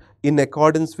not in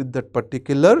accordance with that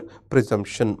particular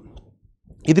presumption.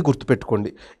 ఇది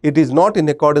గుర్తుపెట్టుకోండి. It is not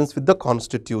in accordance with the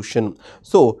constitution.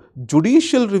 So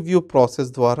judicial review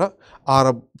process ద్వారా ఆ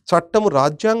చట్టము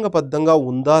రాజ్యాంగబద్ధంగా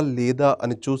ఉందా లేదా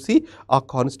అని చూసి ఆ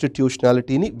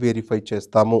కాన్స్టిట్యూషనాలిటీని వెరిఫై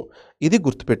చేస్తాము. ఇది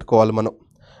గుర్తుపెట్టుకోవాలి మనం.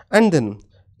 And then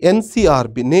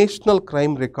NCRB, national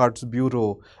crime records bureau,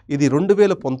 ఇది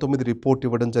 2019 రిపోర్ట్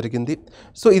ఇవ్వడం జరిగింది.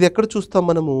 సో ఇది ఎక్కడ చూస్తాం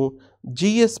మనము?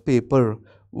 GS paper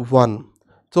 1.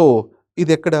 సో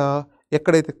ఇది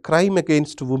ఎక్కడైతే క్రైమ్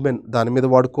అగెయిన్స్ట్ ఉమెన్ దాని మీద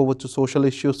వాడుకోవచ్చు, సోషల్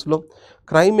ఇష్యూస్లో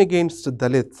క్రైమ్ అగెయిన్స్ట్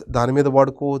దళిత్స్ దాని మీద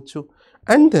వాడుకోవచ్చు.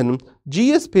 అండ్ దెన్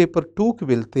జిఎస్ పేపర్ 2కి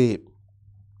వెళ్తే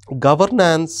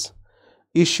గవర్నాన్స్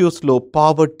ఇష్యూస్లో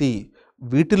పావర్టీ,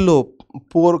 వీటిల్లో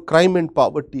క్రైమ్ అండ్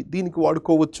పావర్టీ దీనికి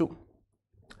వాడుకోవచ్చు.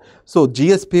 సో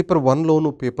జిఎస్ పేపర్ 1లోను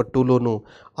పేపర్ 2లోను,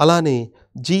 అలానే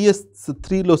జిఎస్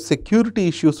 3లో సెక్యూరిటీ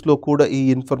ఇష్యూస్లో కూడా ఈ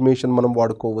ఇన్ఫర్మేషన్ మనం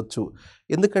వాడుకోవచ్చు.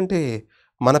 ఎందుకంటే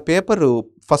మన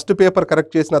ఫస్ట్ పేపర్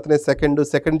కరెక్ట్ చేసిన అతనే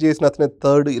సెకండ్ చేసిన అతనే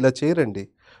థర్డ్, ఇలా చేయరండి.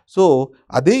 సో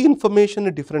అదే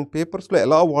ఇన్ఫర్మేషన్ని డిఫరెంట్ పేపర్స్లో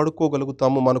ఎలా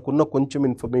వాడుకోగలుగుతామో మనకున్న కొంచెం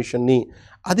ఇన్ఫర్మేషన్ని,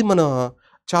 అది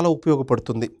చాలా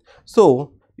ఉపయోగపడుతుంది. So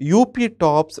UP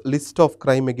tops list of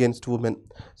crime against women.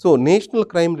 So national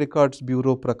crime records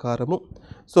bureau ప్రకారము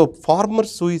సో ఫార్మర్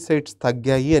సూయిసైడ్స్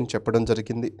తగ్గాయి అని చెప్పడం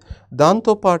జరిగింది.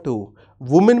 దాంతోపాటు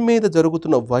ఉమెన్ మీద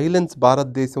జరుగుతున్న వైలెన్స్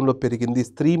భారతదేశంలో పెరిగింది.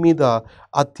 స్త్రీ మీద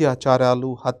అత్యాచారాలు,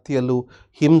 హత్యలు,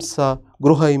 హింస,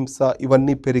 గృహహింస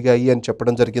ఇవన్నీ పెరిగాయి అని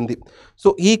చెప్పడం జరిగింది. సో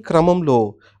ఈ క్రమంలో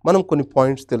మనం కొన్ని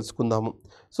పాయింట్స్ తెలుసుకుందాము.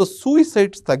 సో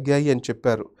సూయిసైడ్స్ తగ్గాయి అని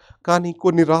చెప్పారు, కానీ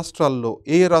కొన్ని రాష్ట్రాల్లో,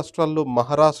 రాష్ట్రాల్లో?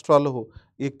 మహారాష్ట్రలో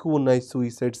ఎక్కువ ఉన్నాయి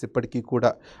సూయిసైడ్స్ ఇప్పటికీ కూడా.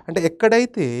 అంటే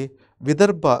ఎక్కడైతే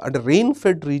విదర్భ అంటే రెయిన్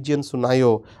ఫెడ్ రీజియన్స్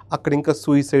ఉన్నాయో అక్కడ ఇంకా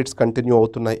సూయిసైడ్స్ కంటిన్యూ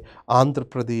అవుతున్నాయి.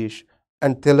 ఆంధ్రప్రదేశ్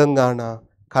అండ్ తెలంగాణ,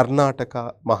 కర్ణాటక,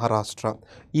 మహారాష్ట్ర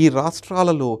ఈ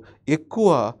రాష్ట్రాలలో ఎక్కువ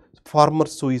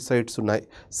ఫార్మర్ సూయిసైడ్స్ ఉన్నాయి.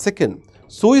 Second,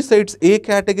 suicides A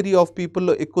category of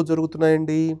పీపుల్లో ఎక్కువ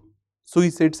జరుగుతున్నాయండి?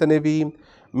 సూయిసైడ్స్ అనేవి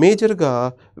మేజర్గా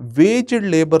వేజ్డ్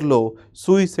లేబర్లో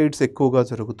సూయిసైడ్స్ ఎక్కువగా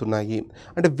జరుగుతున్నాయి.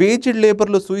 అంటే వేజ్డ్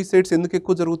లేబర్లో సూయిసైడ్స్ ఎందుకు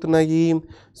ఎక్కువ జరుగుతున్నాయి?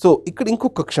 సో ఇక్కడ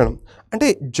ఇంకొక క్షణం, అంటే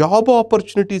జాబ్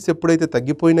ఆపర్చునిటీస్ ఎప్పుడైతే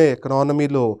తగ్గిపోయినాయి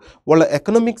ఎకనామీలో, వాళ్ళ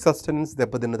economic sustenance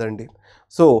దెబ్బతిన్నదండి.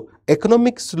 So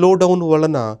economic slow down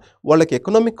వలన వాళ్ళకి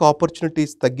ఎకనామిక్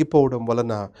ఆపర్చునిటీస్ తగ్గిపోవడం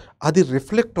వలన అది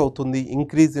రిఫ్లెక్ట్ అవుతుంది.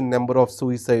 Increase in number of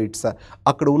suicides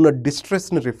అక్కడ ఉన్న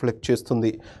డిస్ట్రెస్ని రిఫ్లెక్ట్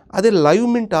చేస్తుంది. అదే లైవ్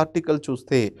మింట్ ఆర్టికల్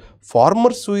చూస్తే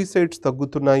ఫార్మర్ సూయిసైడ్స్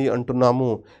తగ్గుతున్నాయి అంటున్నాము,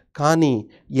 కానీ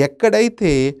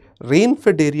ఎక్కడైతే రెయిన్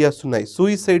ఫెడ్ ఏరియాస్ ఉన్నాయి,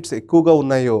 సూయిసైడ్స్ ఎక్కువగా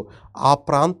ఉన్నాయో ఆ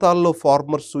ప్రాంతాల్లో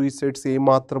ఫార్మర్ సూయిసైడ్స్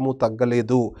ఏమాత్రము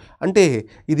తగ్గలేదు. అంటే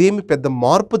ఇదేమి పెద్ద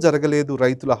మార్పు జరగలేదు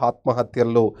రైతుల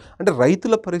ఆత్మహత్యల్లో, అంటే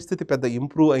రైతుల పరిస్థితి పెద్ద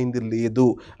ఇంప్రూవ్ అయింది లేదు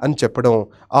అని చెప్పడం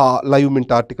ఆ లైవ్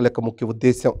మింట్ ఆర్టికల్ యొక్క ముఖ్య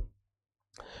ఉద్దేశం.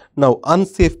 నౌ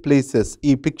అన్సేఫ్ ప్లేసెస్,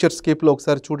 ఈ పిక్చర్ స్కేప్లో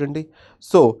ఒకసారి చూడండి.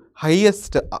 సో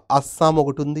హైయెస్ట్ అస్సాం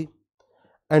ఒకటి ఉంది,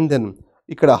 అండ్ దెన్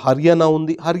ఇక్కడ హర్యానా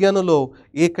ఉంది. హర్యానాలో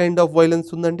ఏ కైండ్ ఆఫ్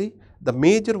వైలెన్స్ ఉందండి? ద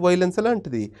మేజర్ వైలెన్స్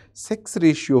ఎలాంటిది? Sex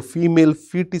ratio, female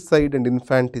foeticide and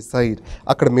infanticide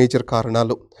అక్కడ మేజర్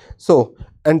కారణాలు. సో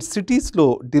అండ్ సిటీస్లో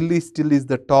Delhi still is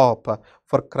the top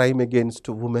for crime against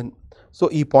women. So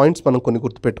ఈ పాయింట్స్ మనం కొన్ని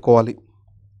గుర్తుపెట్టుకోవాలి.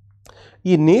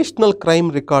 ఈ national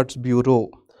crime records bureau,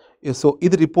 so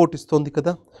ఇది రిపోర్ట్ ఇస్తుంది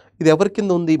కదా, ఇది ఎవరి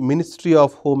కింద ఉంది? మినిస్ట్రీ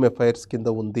ఆఫ్ హోమ్ అఫైర్స్ కింద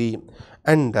ఉంది.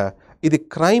 అండ్ ఇది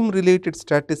క్రైమ్ రిలేటెడ్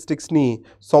స్టాటిస్టిక్స్ని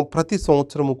ప్రతి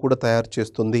సంవత్సరము కూడా తయారు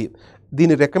చేస్తుంది.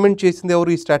 దీన్ని రికమెండ్ చేసింది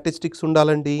ఎవరు? ఈ స్టాటిస్టిక్స్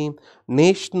ఉండాలండి,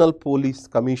 నేషనల్ పోలీస్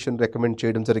కమిషన్ రికమెండ్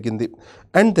చేయడం జరిగింది.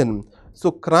 And then so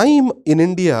crime in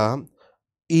India,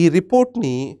 ఈ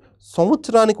రిపోర్ట్ని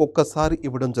సంవత్సరానికి ఒక్కసారి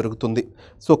ఇవ్వడం జరుగుతుంది.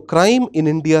 So crime in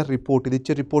India report, ఇది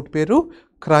ఇచ్చే రిపోర్ట్ పేరు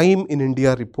క్రైమ్ ఇన్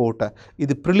ఇండియా రిపోర్ట్.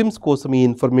 ఇది ప్రిలిమ్స్ కోసం ఈ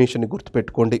ఇన్ఫర్మేషన్ని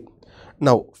గుర్తుపెట్టుకోండి.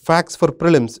 Now facts for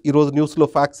prelims. ఈరోజు న్యూస్లో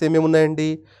ఫ్యాక్ట్స్ ఏమేమి ఉన్నాయండి?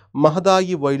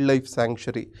 మహదాయి వైల్డ్ లైఫ్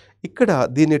శాంక్చురీ, ఇక్కడ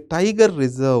దీన్ని టైగర్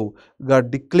రిజర్వ్గా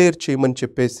డిక్లేర్ చేయమని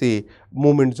చెప్పేసి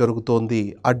మూమెంట్ జరుగుతోంది,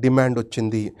 ఆ డిమాండ్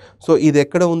వచ్చింది. సో ఇది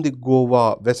ఎక్కడ ఉంది? గోవా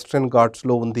వెస్ట్రన్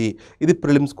ఘాట్స్లో ఉంది. ఇది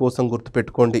ప్రిలిమ్స్ కోసం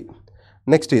గుర్తుపెట్టుకోండి.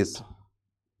 నెక్స్ట్ ఈజ్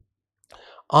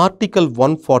ఆర్టికల్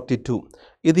 142,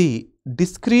 ఇది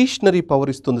డిస్క్రిషనరీ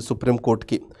పవర్ ఇస్తుంది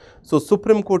సుప్రీంకోర్టుకి. సో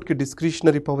సుప్రీంకోర్టుకి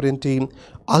డిస్క్రిషనరీ పవర్ ఏంటి?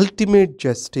 Ultimate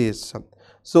justice.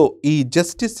 సో ఈ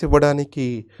జస్టిస్ ఇవ్వడానికి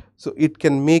so it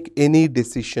can make any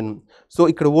decision. So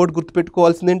ఇక్కడ వర్డ్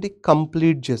గుర్తుపెట్టుకోవాల్సింది ఏంటి?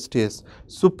 Complete justice.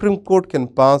 Supreme Court can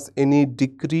pass any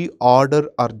degree, order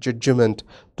or judgement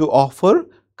to offer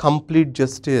complete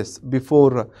justice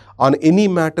before on any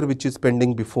matter which is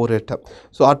pending before it.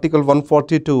 So article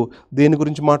 142 దేని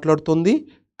గురించి మాట్లాడుతుంది?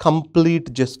 Complete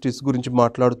justice గురించి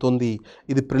మాట్లాడుతుంది.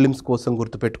 ఇది prelims కోసం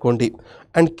గుర్తుపెట్టుకోండి.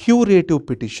 And curative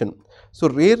petition, so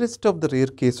rarest of the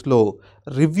rare కేసులో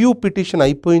review petition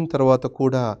అయిపోయిన తర్వాత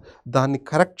కూడా దాన్ని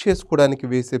కరెక్ట్ చేసుకోవడానికి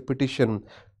వేసే petition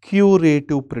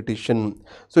curative petition.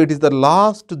 So it is the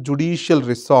last judicial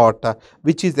resort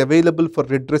which is available for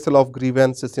redressal of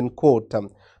grievances in court.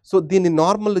 So దీన్ని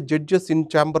normal judges in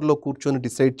ఛాంబర్లో కూర్చొని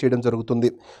డిసైడ్ చేయడం జరుగుతుంది.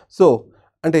 సో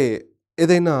అంటే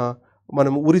ఏదైనా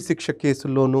మనం ఉరి శిక్ష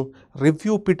కేసుల్లోనూ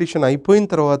రివ్యూ పిటిషన్ అయిపోయిన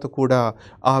తర్వాత కూడా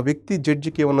ఆ వ్యక్తి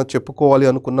జడ్జికి ఏమన్నా చెప్పుకోవాలి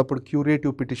అనుకున్నప్పుడు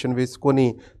క్యూరేటివ్ పిటిషన్ వేసుకొని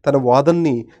తన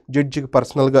వాదనని జడ్జికి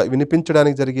పర్సనల్గా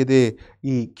వినిపించడానికి జరిగేదే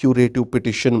ఈ curative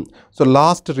petition. So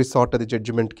last resort అది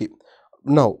జడ్జిమెంట్కి.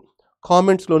 నౌ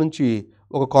కామెంట్స్లో నుంచి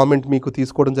ఒక కామెంట్ మీకు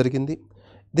తీసుకోవడం జరిగింది.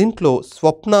 దీంట్లో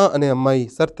స్వప్న అనే అమ్మాయి,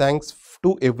 sir thanks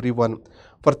to every one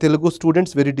for Telugu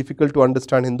students very difficult to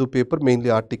understand Hindu paper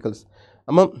mainly articles.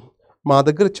 అమ్మ, మా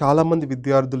దగ్గర చాలామంది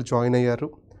విద్యార్థులు జాయిన్ అయ్యారు.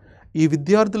 ఈ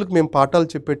విద్యార్థులకు మేము పాఠాలు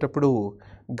చెప్పేటప్పుడు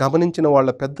గమనించిన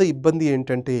వాళ్ళ పెద్ద ఇబ్బంది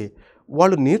ఏంటంటే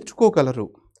వాళ్ళు నేర్చుకోగలరు,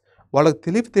 వాళ్ళకు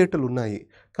తెలివితేటలు ఉన్నాయి,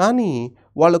 కానీ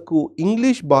వాళ్ళకు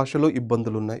ఇంగ్లీష్ భాషలో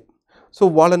ఇబ్బందులు ఉన్నాయి. సో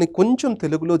వాళ్ళని కొంచెం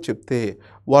తెలుగులో చెప్తే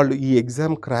వాళ్ళు ఈ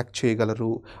ఎగ్జామ్ క్రాక్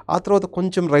చేయగలరు. ఆ తర్వాత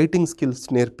కొంచెం రైటింగ్ స్కిల్స్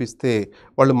నేర్పిస్తే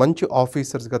వాళ్ళు మంచి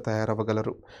ఆఫీసర్స్గా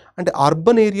తయారవ్వగలరు. అంటే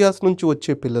అర్బన్ ఏరియాస్ నుంచి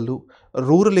వచ్చే పిల్లలు,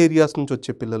 రూరల్ ఏరియాస్ నుంచి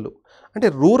వచ్చే పిల్లలు, అంటే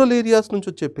రూరల్ ఏరియాస్ నుంచి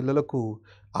వచ్చే పిల్లలకు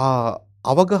ఆ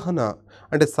అవగాహన,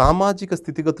 అంటే సామాజిక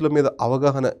స్థితిగతుల మీద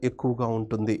అవగాహన ఎక్కువగా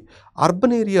ఉంటుంది.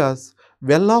 Urban areas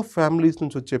well of families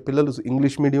నుంచి వచ్చే పిల్లలు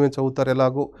ఇంగ్లీష్ మీడియమే చదువుతారు,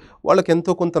 ఎలాగో వాళ్ళకి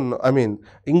ఎంతో కొంత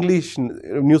ఇంగ్లీష్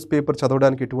న్యూస్ పేపర్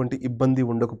చదవడానికి ఎటువంటి ఇబ్బంది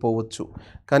ఉండకపోవచ్చు.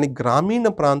 కానీ గ్రామీణ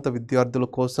ప్రాంత విద్యార్థుల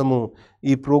కోసము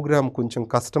ఈ ప్రోగ్రాం కొంచెం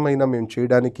కష్టమైనా మేము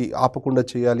చేయడానికి ఆపకుండా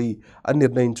చేయాలి అని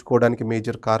నిర్ణయించుకోవడానికి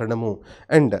మేజర్ కారణము.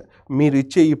 అండ్ మీరు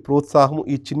ఇచ్చే ఈ ప్రోత్సాహం,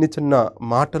 ఈ చిన్న చిన్న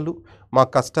మాటలు మా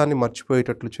కష్టాన్ని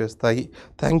మర్చిపోయేటట్లు చేస్తాయి.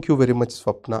 థ్యాంక్ యూ వెరీ మచ్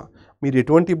స్వప్న. మీరు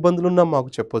ఎటువంటి ఇబ్బందులున్నా మాకు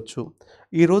చెప్పొచ్చు.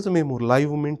 ఈరోజు మేము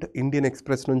లైవ్ మింట్ ఇండియన్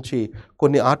ఎక్స్ప్రెస్ నుంచి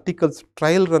కొన్ని ఆర్టికల్స్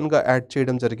ట్రయల్ రన్గా యాడ్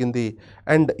చేయడం జరిగింది.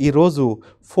 అండ్ ఈరోజు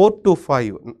 4 to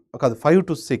 5 కాదు 5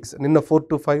 to 6, నిన్న 4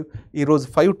 to 5, ఈరోజు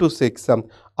 5 to 6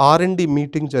 R&D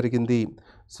మీటింగ్ జరిగింది.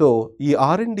 సో ఈ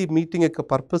R&D మీటింగ్ యొక్క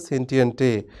పర్పస్ ఏంటి అంటే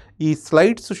ఈ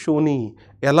స్లైడ్స్ షోని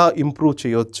ఎలా ఇంప్రూవ్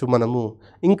చేయవచ్చు, మనము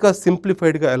ఇంకా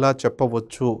సింప్లిఫైడ్గా ఎలా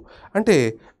చెప్పవచ్చు, అంటే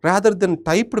రాదర్ దెన్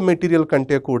టైప్డ్ మెటీరియల్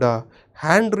కంటే కూడా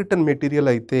హ్యాండ్ రిటన్ మెటీరియల్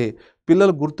అయితే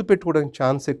పిల్లలు గుర్తుపెట్టుకోవడానికి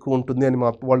ఛాన్స్ ఎక్కువ ఉంటుంది అని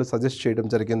వాళ్ళు సజెస్ట్ చేయడం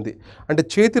జరిగింది. అంటే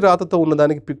చేతి రాతతో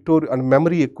ఉన్నదానికి పిక్టోర్ అండ్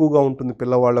మెమరీ ఎక్కువగా ఉంటుంది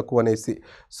పిల్లవాళ్లకు అనేసి.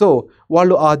 సో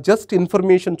వాళ్ళు ఆ జస్ట్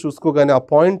ఇన్ఫర్మేషన్ చూసుకోగానే, ఆ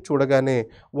పాయింట్ చూడగానే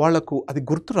వాళ్లకు అది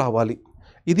గుర్తు రావాలి.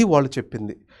 ఇది వాళ్ళు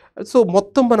చెప్పింది. సో,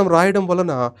 మొత్తం మనం రాయడం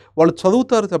వలన వాళ్ళు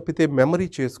చదువుతారు తప్పితే మెమరీ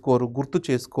చేసుకోరు, గుర్తు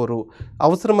చేసుకోరు.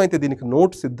 అవసరమైతే దీనికి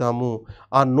నోట్స్ ఇద్దాము,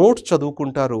 ఆ నోట్స్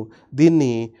చదువుకుంటారు.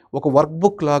 దీన్ని ఒక వర్క్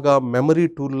బుక్ లాగా, మెమరీ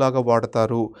టూల్ లాగా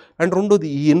వాడతారు. అండ్ రెండోది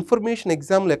ఈ ఇన్ఫర్మేషన్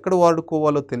ఎగ్జామ్‌లో ఎక్కడ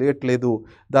వాడుకోవాలో తెలియట్లేదు.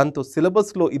 దాంతో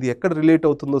సిలబస్‌లో ఇది ఎక్కడ రిలేట్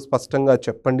అవుతుందో స్పష్టంగా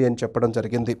చెప్పండి అని చెప్పడం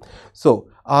జరిగింది. సో,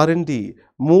 ఆర్&డి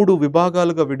 3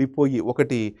 విభాగాలుగా విడిపోయి,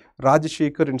 ఒకటి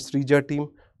Rajasekhar and Sreeja team,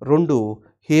 2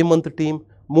 Hemant team,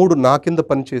 3 నా కింద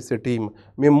పనిచేసే టీమ్.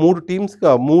 మేము 3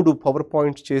 టీమ్స్‌గా 3 పవర్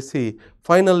పాయింట్స్ చేసి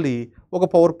ఫైనల్లీ ఒక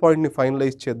పవర్ పాయింట్‌ని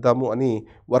ఫైనలైజ్ చేద్దాము అని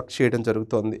వర్క్ చేయడం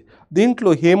జరుగుతోంది.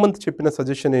 దీంట్లో హేమంత్ చెప్పిన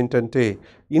సజెషన్ ఏంటంటే,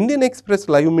 ఇండియన్ ఎక్స్‌ప్రెస్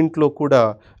లైవ్ మింట్‌లో కూడా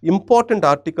ఇంపార్టెంట్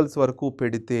ఆర్టికల్స్ వరకు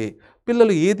పెడితే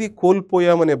పిల్లలు ఏది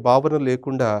కోల్పోయామనే భావన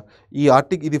లేకుండా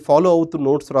ఇది ఫాలో అవుతూ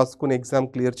నోట్స్ రాసుకొని ఎగ్జామ్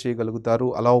క్లియర్ చేయగలుగుతారు.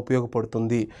 అలా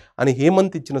ఉపయోగపడుతుంది అని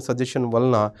హేమంత్ ఇచ్చిన సజెషన్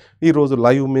వలన ఈరోజు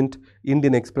live mint,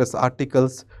 Indian express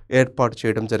articles ఏర్పాటు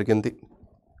చేయడం జరిగింది.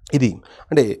 ఇది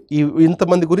అంటే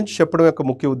ఇంతమంది గురించి చెప్పడం యొక్క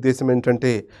ముఖ్య ఉద్దేశం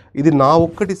ఏంటంటే, ఇది నా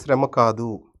ఒక్కటి శ్రమ కాదు.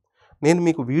 నేను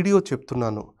మీకు వీడియో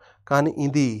చెప్తున్నాను. కానీ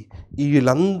ఇది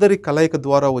వీళ్ళందరి కలయిక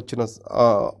ద్వారా వచ్చిన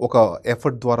ఒక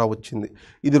ఎఫర్ట్ ద్వారా వచ్చింది.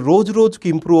 ఇది రోజు రోజుకి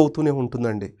ఇంప్రూవ్ అవుతూనే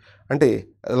ఉంటుందండి. అంటే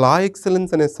లా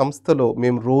ఎక్సలెన్స్ అనే సంస్థలో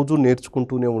మేము రోజు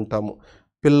నేర్చుకుంటూనే ఉంటాము.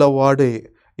 పిల్లవాడే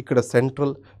ఇక్కడ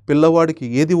సెంట్రల్. పిల్లవాడికి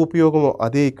ఏది ఉపయోగమో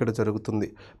అదే ఇక్కడ జరుగుతుంది.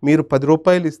 మీరు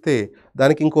 ₹10 ఇస్తే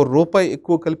దానికి ఇంకో రూపాయి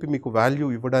ఎక్కువ కలిపి మీకు వాల్యూ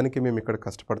ఇవ్వడానికి మేము ఇక్కడ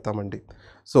కష్టపడతామండి.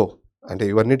 సో, అంటే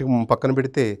ఇవన్నిటికి పక్కన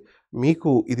పెడితే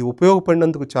మీకు ఇది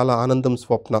ఉపయోగపడినందుకు చాలా ఆనందం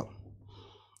స్వప్న.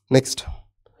 నెక్స్ట్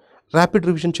ర్యాపిడ్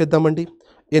రివిజన్ చేద్దామండి.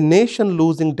 ఏ nation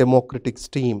losing democratic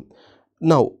steam.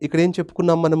 Now ఇక్కడ ఏం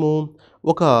చెప్పుకున్నాం మనము,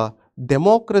 ఒక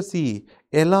డెమోక్రసీ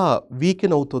ఎలా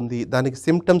వీకెన్ అవుతుంది, దానికి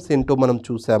సిమ్టమ్స్ ఏంటో మనం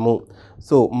చూసాము.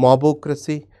 So,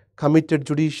 mobocracy, committed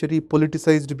judiciary,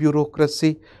 politicised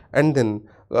bureaucracy, and then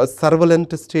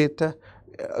సర్వలెంట్ state,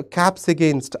 caps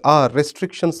against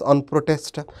restrictions on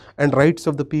protest and rights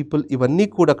of the people. ఇవన్నీ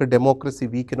కూడా అక్కడ డెమోక్రసీ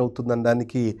వీకెన్ అవుతుందని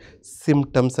దానికి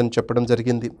సిమ్టమ్స్ అని చెప్పడం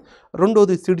జరిగింది.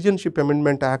 రెండోది సిటిజన్షిప్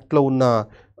అమెండ్మెంట్ యాక్ట్లో ఉన్న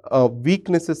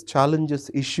వీక్నెసెస్, ఛాలెంజెస్,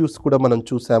 ఇష్యూస్ కూడా మనం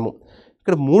చూసాము.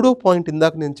 ఇక్కడ మూడో పాయింట్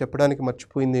ఇందాక నేను చెప్పడానికి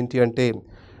మర్చిపోయింది ఏంటి అంటే,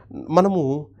 మనము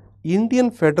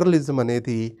ఇండియన్ ఫెడరలిజం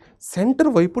అనేది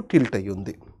సెంటర్ వైపు టిల్ట్ అయ్యి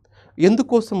ఉంది.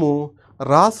 ఎందుకోసము,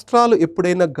 రాష్ట్రాలు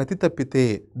ఎప్పుడైనా గతి తప్పితే,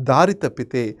 దారి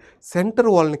తప్పితే సెంటర్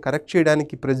వాళ్ళని కరెక్ట్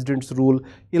చేయడానికి ప్రెసిడెంట్స్ రూల్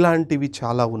ఇలాంటివి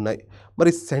చాలా ఉన్నాయి.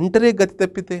 మరి సెంటరే గతి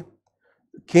తప్పితే,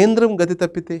 కేంద్రం గతి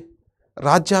తప్పితే,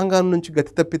 రాజ్యాంగం నుంచి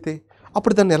గతి తప్పితే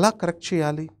అప్పుడు దాన్ని ఎలా కరెక్ట్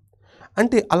చేయాలి?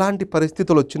 అంటే అలాంటి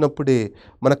పరిస్థితులు వచ్చినప్పుడే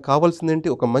మనకు కావాల్సిందేంటి,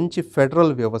 ఒక మంచి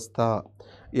ఫెడరల్ వ్యవస్థ,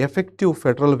 ఎఫెక్టివ్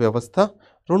ఫెడరల్ వ్యవస్థ.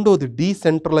 రెండవది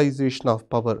డీసెంట్రలైజేషన్ ఆఫ్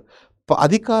పవర్,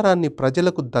 అధికారాన్ని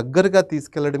ప్రజలకు దగ్గరగా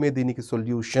తీసుకెళ్లడమే దీనికి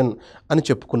సొల్యూషన్ అని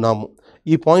చెప్పుకున్నాము.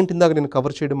 ఈ పాయింట్ ఇందాక నేను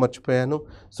కవర్ చేయడం మర్చిపోయాను.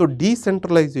 సో,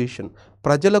 డీసెంట్రలైజేషన్,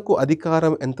 ప్రజలకు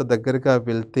అధికారం ఎంత దగ్గరగా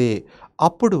వెళ్తే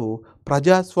అప్పుడు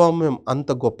ప్రజాస్వామ్యం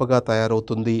అంత గొప్పగా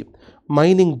తయారవుతుంది.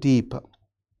 మైనింగ్ డీప్,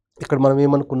 ఇక్కడ మనం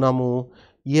ఏమనుకున్నాము,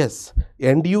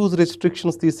 end use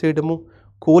restrictions తీసేయడము,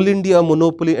 coal India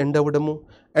monopoly end అవ్వడము,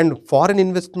 అండ్ ఫారిన్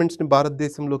ఇన్వెస్ట్మెంట్స్ని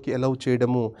భారతదేశంలోకి అలౌ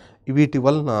చేయడము. వీటి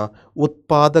వలన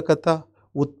ఉత్పాదకత,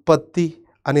 ఉత్పత్తి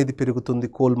అనేది పెరుగుతుంది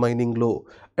కోల్ మైనింగ్లో.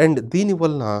 అండ్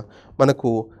దీనివలన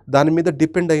మనకు దాని మీద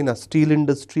డిపెండ్ అయిన స్టీల్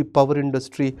ఇండస్ట్రీ, పవర్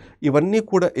ఇండస్ట్రీ ఇవన్నీ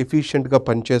కూడా ఎఫిషియెంట్గా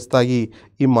పనిచేస్తాయి.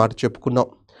 ఈ మాట చెప్పుకున్నాం.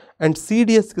 అండ్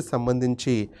సిడిఎస్కి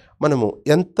సంబంధించి మనము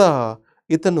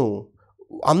ఇతను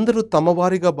అందరూ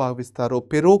తమవారిగా భావిస్తారో,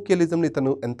 పెరోకియలిజంని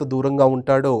ఇతను ఎంత దూరంగా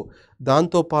ఉంటాడో,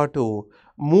 దాంతోపాటు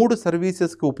 3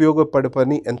 సర్వీసెస్కి ఉపయోగపడే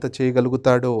పని ఎంత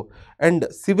చేయగలుగుతాడో, అండ్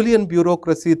సివిలియన్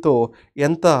బ్యూరోక్రసీతో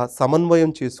ఎంత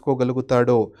సమన్వయం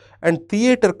చేసుకోగలుగుతాడో, and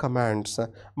theatre commands,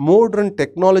 modern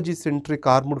technology centric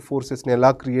armed ఫోర్సెస్ని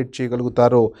ఎలా క్రియేట్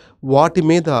చేయగలుగుతారో వాటి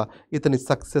మీద ఇతని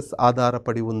సక్సెస్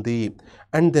ఆధారపడి ఉంది.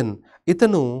 అండ్ దెన్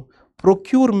ఇతను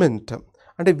ప్రొక్యూర్మెంట్,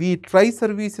 అంటే ట్రై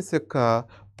సర్వీసెస్ యొక్క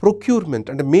ప్రొక్యూర్మెంట్,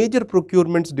 అంటే major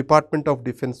procurements department of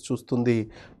defence చూస్తుంది.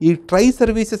 ఈ ట్రై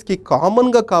సర్వీసెస్కి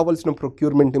కామన్గా కావాల్సిన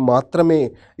ప్రొక్యూర్మెంట్ని మాత్రమే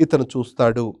ఇతను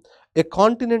చూస్తాడు. ఏ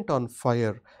కాంటినెంట్ ఆన్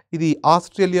ఫైర్, ఇది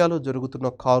ఆస్ట్రేలియాలో జరుగుతున్న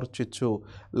కారు చిచ్చు,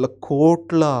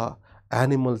 కోట్ల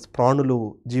యానిమల్స్, ప్రాణులు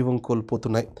జీవం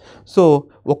కోల్పోతున్నాయి. సో,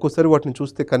 ఒక్కోసారి వాటిని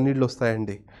చూస్తే కన్నీళ్ళు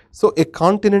వస్తాయండి. So, A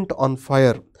continent on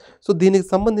fire. So, దీనికి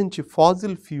సంబంధించి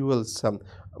ఫాజిల్ ఫ్యూయల్స్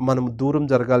మనం దూరం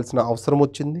జరగాల్సిన అవసరం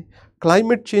వచ్చింది.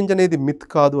 క్లైమేట్ చేంజ్ అనేది మిత్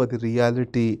కాదు, అది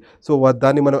రియాలిటీ. సో,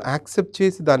 దాన్ని మనం యాక్సెప్ట్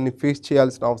చేసి దాన్ని ఫేస్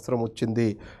చేయాల్సిన అవసరం వచ్చింది.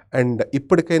 అండ్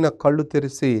ఇప్పటికైనా కళ్ళు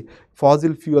తెరిసి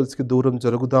ఫాజిల్ ఫ్యూయల్స్కి దూరం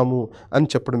జరుగుదాము అని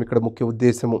చెప్పడం ఇక్కడ ముఖ్య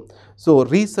ఉద్దేశము. So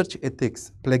research ethics,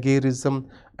 ప్లగేరిజం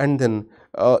and then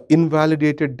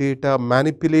ఇన్వాలిడేటెడ్ data,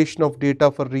 manipulation of data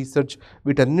for research,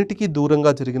 వీటన్నిటికీ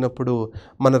దూరంగా జరిగినప్పుడు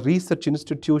మన రీసెర్చ్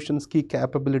ఇన్స్టిట్యూషన్స్కి,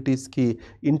 క్యాపబిలిటీస్కి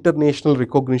ఇంటర్నేషనల్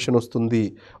రికగ్నిషన్ వస్తుంది.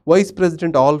 Vice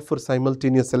president all for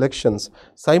simultaneous elections.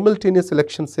 Simultaneous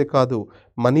ఎలక్షన్సే కాదు,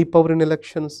 money power in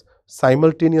elections,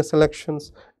 simultaneous elections,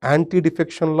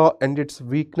 anti-defection law and its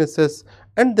weaknesses,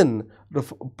 and then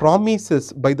promises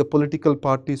by the political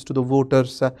parties to the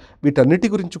voters. వీటన్నిటి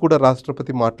గురించి కూడా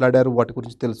రాష్ట్రపతి మాట్లాడారు, వాటి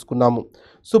గురించి తెలుసుకున్నాము.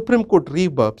 Supreme court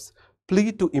rebuffs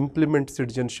plea to implement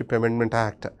citizenship amendment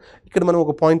act. ఇక్కడ మనం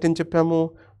ఒక పాయింట్ ఏం చెప్పాము,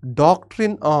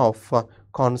 డాక్ట్రిన్ ఆఫ్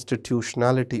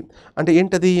కాన్స్టిట్యూషనాలిటీ అంటే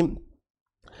ఏంటది?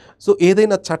 సో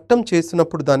ఏదైనా చట్టం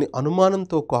చేసినప్పుడు దాని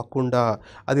అనుమానంతో కాకుండా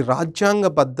అది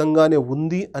రాజ్యాంగబద్ధంగానే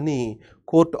ఉంది అని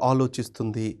కోర్టు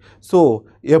ఆలోచిస్తుంది. సో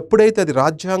ఎప్పుడైతే అది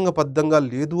రాజ్యాంగబద్ధంగా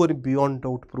లేదు అని బియాండ్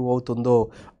డౌట్ ప్రూవ్ అవుతుందో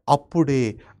అప్పుడే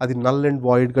అది నల్ అండ్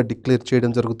వాయిడ్గా డిక్లేర్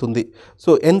చేయడం జరుగుతుంది.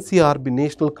 So NCRB,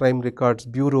 national crime records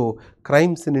bureau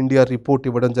crimes in India report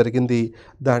ఇవ్వడం జరిగింది.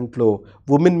 దాంట్లో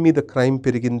ఉమెన్ మీద క్రైమ్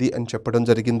పెరిగింది అని చెప్పడం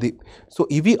జరిగింది. సో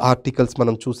ఇవి ఆర్టికల్స్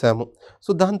మనం చూసాము.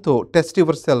 సో దాంతో test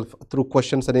your self through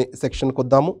questions అనే సెక్షన్కి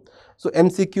వద్దాము. సో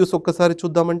ఎంసీక్యూస్ ఒక్కసారి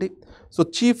చూద్దామండి. So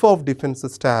chief of defence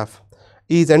staff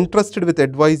is entrusted with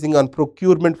advising on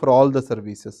procurement for all the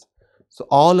services. So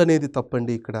all అనేది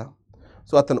తప్పండి ఇక్కడ.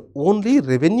 సో అతను ఓన్లీ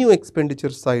రెవెన్యూ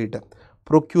ఎక్స్పెండిచర్ సైడ్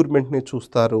ప్రొక్యూర్మెంట్ని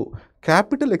చూస్తారు.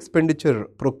 Capital expenditure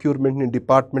ప్రొక్యూర్మెంట్ని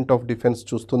department of defence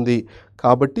చూస్తుంది.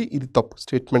 కాబట్టి ఇది తప్పు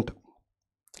statement.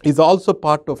 Is also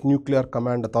part of nuclear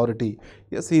command authority.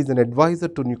 Yes, he is an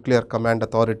advisor to nuclear command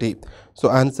authority. So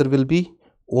answer will be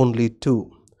only 2.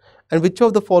 And which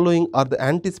of the following are the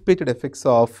anticipated effects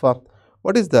of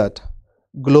what is that?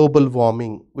 Global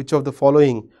warming. Which of the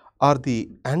following are the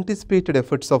anticipated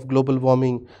effects of global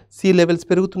warming? Sea levels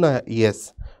పెరుగుతున్నాయా? Yes.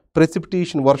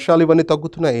 Precipitation, వర్షాలు ఇవన్నీ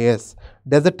తగ్గుతున్నాయి? Yes.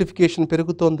 Desertification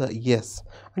పెరుగుతోందా? Yes.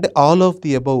 అంటే all of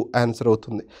the above answer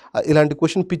అవుతుంది. ఇలాంటి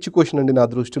question పిచ్చి question అండి నా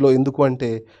దృష్టిలో. ఎందుకు అంటే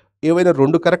ఏవైనా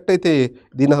 2 కరెక్ట్ అయితే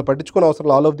దీన్ని అసలు పట్టించుకునే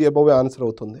అవసరం, all of the above answer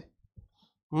అవుతుంది.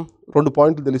 2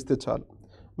 పాయింట్లు తెలిస్తే చాలు.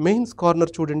 మెయిన్స్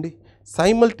కార్నర్ చూడండి.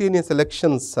 Simultaneous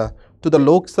elections to the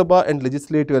Lok Sabha and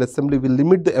Legislative Assembly will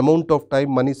limit the amount of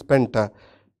time money spent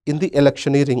in the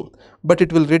electioneering, but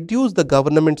it will reduce the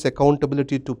government's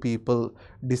accountability to people.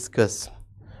 Discuss.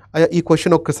 ఈ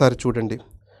question ఒక్కసారి చూడండి.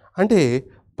 అంటే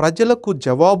ప్రజలకు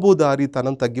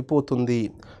జవాబుదారీతనం తగ్గిపోతుంది.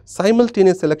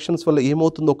 Simultaneous elections వల్ల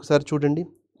ఏమవుతుందో ఒకసారి చూడండి.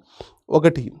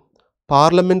 1,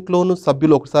 పార్లమెంట్లోనూ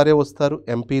సభ్యులు ఒకసారే వస్తారు,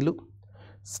 ఎంపీలు.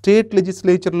 స్టేట్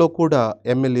లెజిస్లేచర్లో కూడా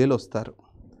ఎమ్మెల్యేలు వస్తారు.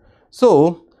 సో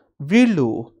వీళ్ళు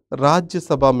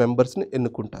రాజ్యసభ మెంబర్స్ని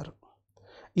ఎన్నుకుంటారు.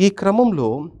 ఈ క్రమంలో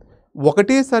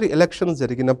ఒకటేసారి ఎలక్షన్స్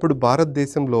జరిగినప్పుడు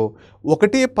భారతదేశంలో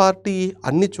ఒకటే పార్టీ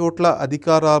అన్ని చోట్ల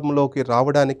అధికారంలోకి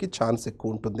రావడానికి ఛాన్స్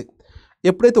ఎక్కువ ఉంటుంది.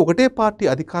 ఎప్పుడైతే ఒకటే పార్టీ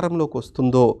అధికారంలోకి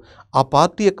వస్తుందో ఆ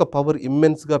పార్టీ యొక్క పవర్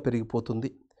ఇమ్మెన్స్గా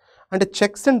పెరిగిపోతుంది. అంటే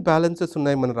చెక్స్ అండ్ బ్యాలెన్సెస్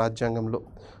ఉన్నాయి మన రాజ్యాంగంలో.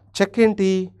 చెక్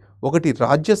ఏంటి? 1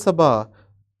 రాజ్యసభ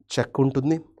చెక్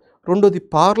ఉంటుంది, 2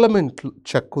 పార్లమెంట్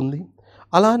చెక్ ఉంది,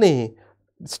 అలానే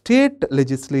స్టేట్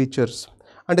లెజిస్లేచర్స్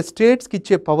అంటే స్టేట్స్కి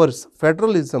ఇచ్చే powers,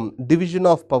 federalism, division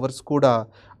of powers కూడా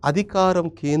అధికారం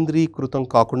కేంద్రీకృతం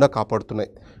కాకుండా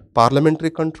కాపాడుతున్నాయి.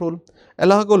 పార్లమెంటరీ కంట్రోల్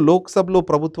ఎలాగో లోక్సభలో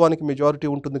ప్రభుత్వానికి మెజారిటీ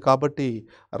ఉంటుంది కాబట్టి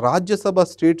రాజ్యసభ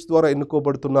స్టేట్స్ ద్వారా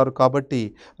ఎన్నుకోబడుతున్నారు కాబట్టి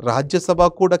రాజ్యసభ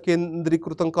కూడా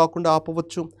కేంద్రీకృతం కాకుండా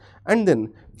ఆపవచ్చు. అండ్ దెన్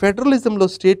ఫెడరలిజంలో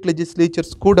స్టేట్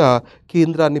లెజిస్లేచర్స్ కూడా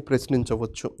కేంద్రాన్ని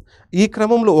ప్రశ్నించవచ్చు. ఈ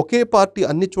క్రమంలో ఒకే పార్టీ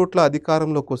అన్ని చోట్ల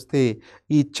అధికారంలోకి వస్తే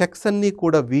ఈ చెక్స్ అన్నీ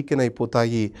కూడా వీకెన్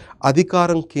అయిపోతాయి,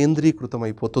 అధికారం కేంద్రీకృతం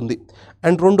అయిపోతుంది.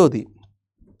 అండ్ 2,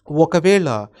 ఒకవేళ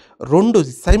 2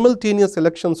 సైమల్టేనియస్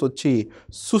ఎలక్షన్స్ వచ్చి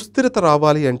సుస్థిరత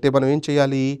రావాలి అంటే మనం ఏం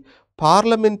చేయాలి?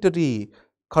 పార్లమెంటరీ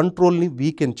కంట్రోల్ని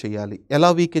వీకెన్ చేయాలి. ఎలా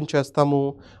వీకెన్ చేస్తాము?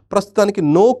 ప్రస్తుతానికి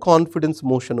నో కాన్ఫిడెన్స్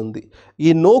మోషన్ ఉంది. ఈ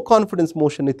నో కాన్ఫిడెన్స్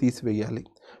మోషన్ని తీసివేయాలి.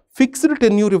 ఫిక్స్డ్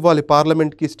టెన్యూర్ ఇవ్వాలి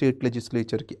పార్లమెంట్కి, స్టేట్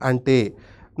లెజిస్లేచర్కి. అంటే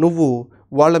నువ్వు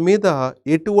వాళ్ళ మీద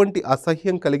ఎటువంటి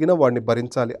అసహ్యం కలిగినా వాడిని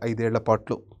భరించాలి 5 ఏళ్ల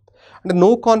పాటు. అంటే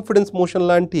నో కాన్ఫిడెన్స్ మోషన్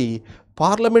లాంటి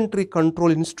పార్లమెంటరీ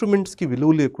కంట్రోల్ ఇన్స్ట్రుమెంట్స్కి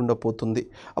విలువ లేకుండా పోతుంది.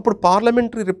 అప్పుడు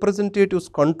పార్లమెంటరీ రిప్రజెంటేటివ్స్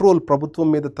కంట్రోల్ ప్రభుత్వం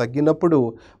మీద తగ్గినప్పుడు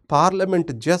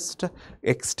parliament just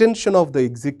extension of the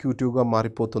ఎగ్జిక్యూటివ్గా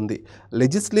మారిపోతుంది.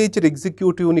 లెజిస్లేచర్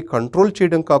ఎగ్జిక్యూటివ్ని కంట్రోల్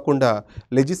చేయడం కాకుండా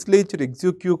లెజిస్లేచర్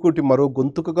ఎగ్జిక్యూటివ్ మరో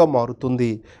గొంతుకగా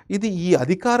మారుతుంది. ఇది ఈ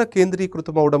అధికార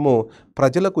కేంద్రీకృతం అవడము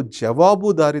ప్రజలకు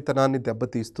జవాబుదారీతనాన్ని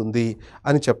దెబ్బతీస్తుంది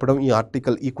అని చెప్పడం ఈ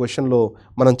ఆర్టికల్, ఈ క్వశ్చన్లో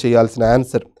మనం చేయాల్సిన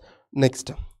answer. Next,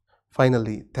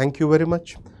 finally, thank you very much.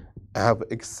 Have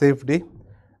a safe day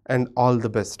and all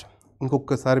the best.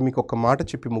 ఇంకొకసారి మీకు ఒక మాట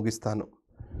చెప్పి ముగిస్తాను.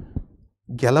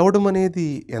 గెలవడం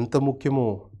అనేది ఎంత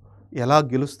ముఖ్యమో, ఎలా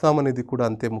గెలుస్తామనేది కూడా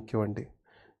అంతే ముఖ్యమండి.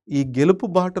 ఈ గెలుపు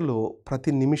బాటలో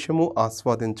ప్రతి నిమిషము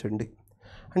ఆస్వాదించండి.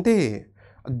 అంటే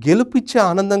గెలుపిచ్చే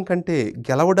ఆనందం కంటే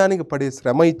గెలవడానికి పడే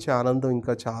శ్రమ ఇచ్చే ఆనందం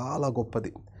ఇంకా చాలా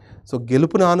గొప్పది. సో,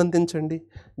 గెలుపుని ఆనందించండి.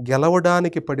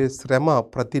 గెలవడానికి పడే శ్రమ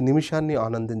ప్రతి నిమిషాన్ని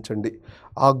ఆనందించండి.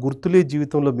 ఆ గుర్తులే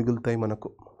జీవితంలో మిగులుతాయి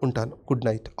మనకు. ఉంటాను. Good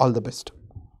night. All the best.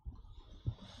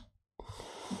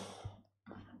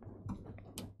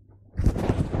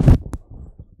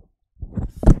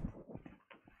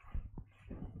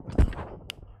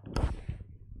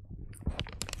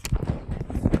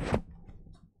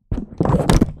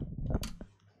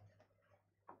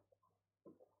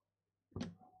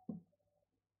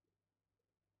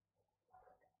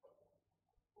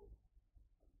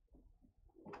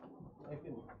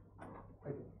 అయిపోయింది.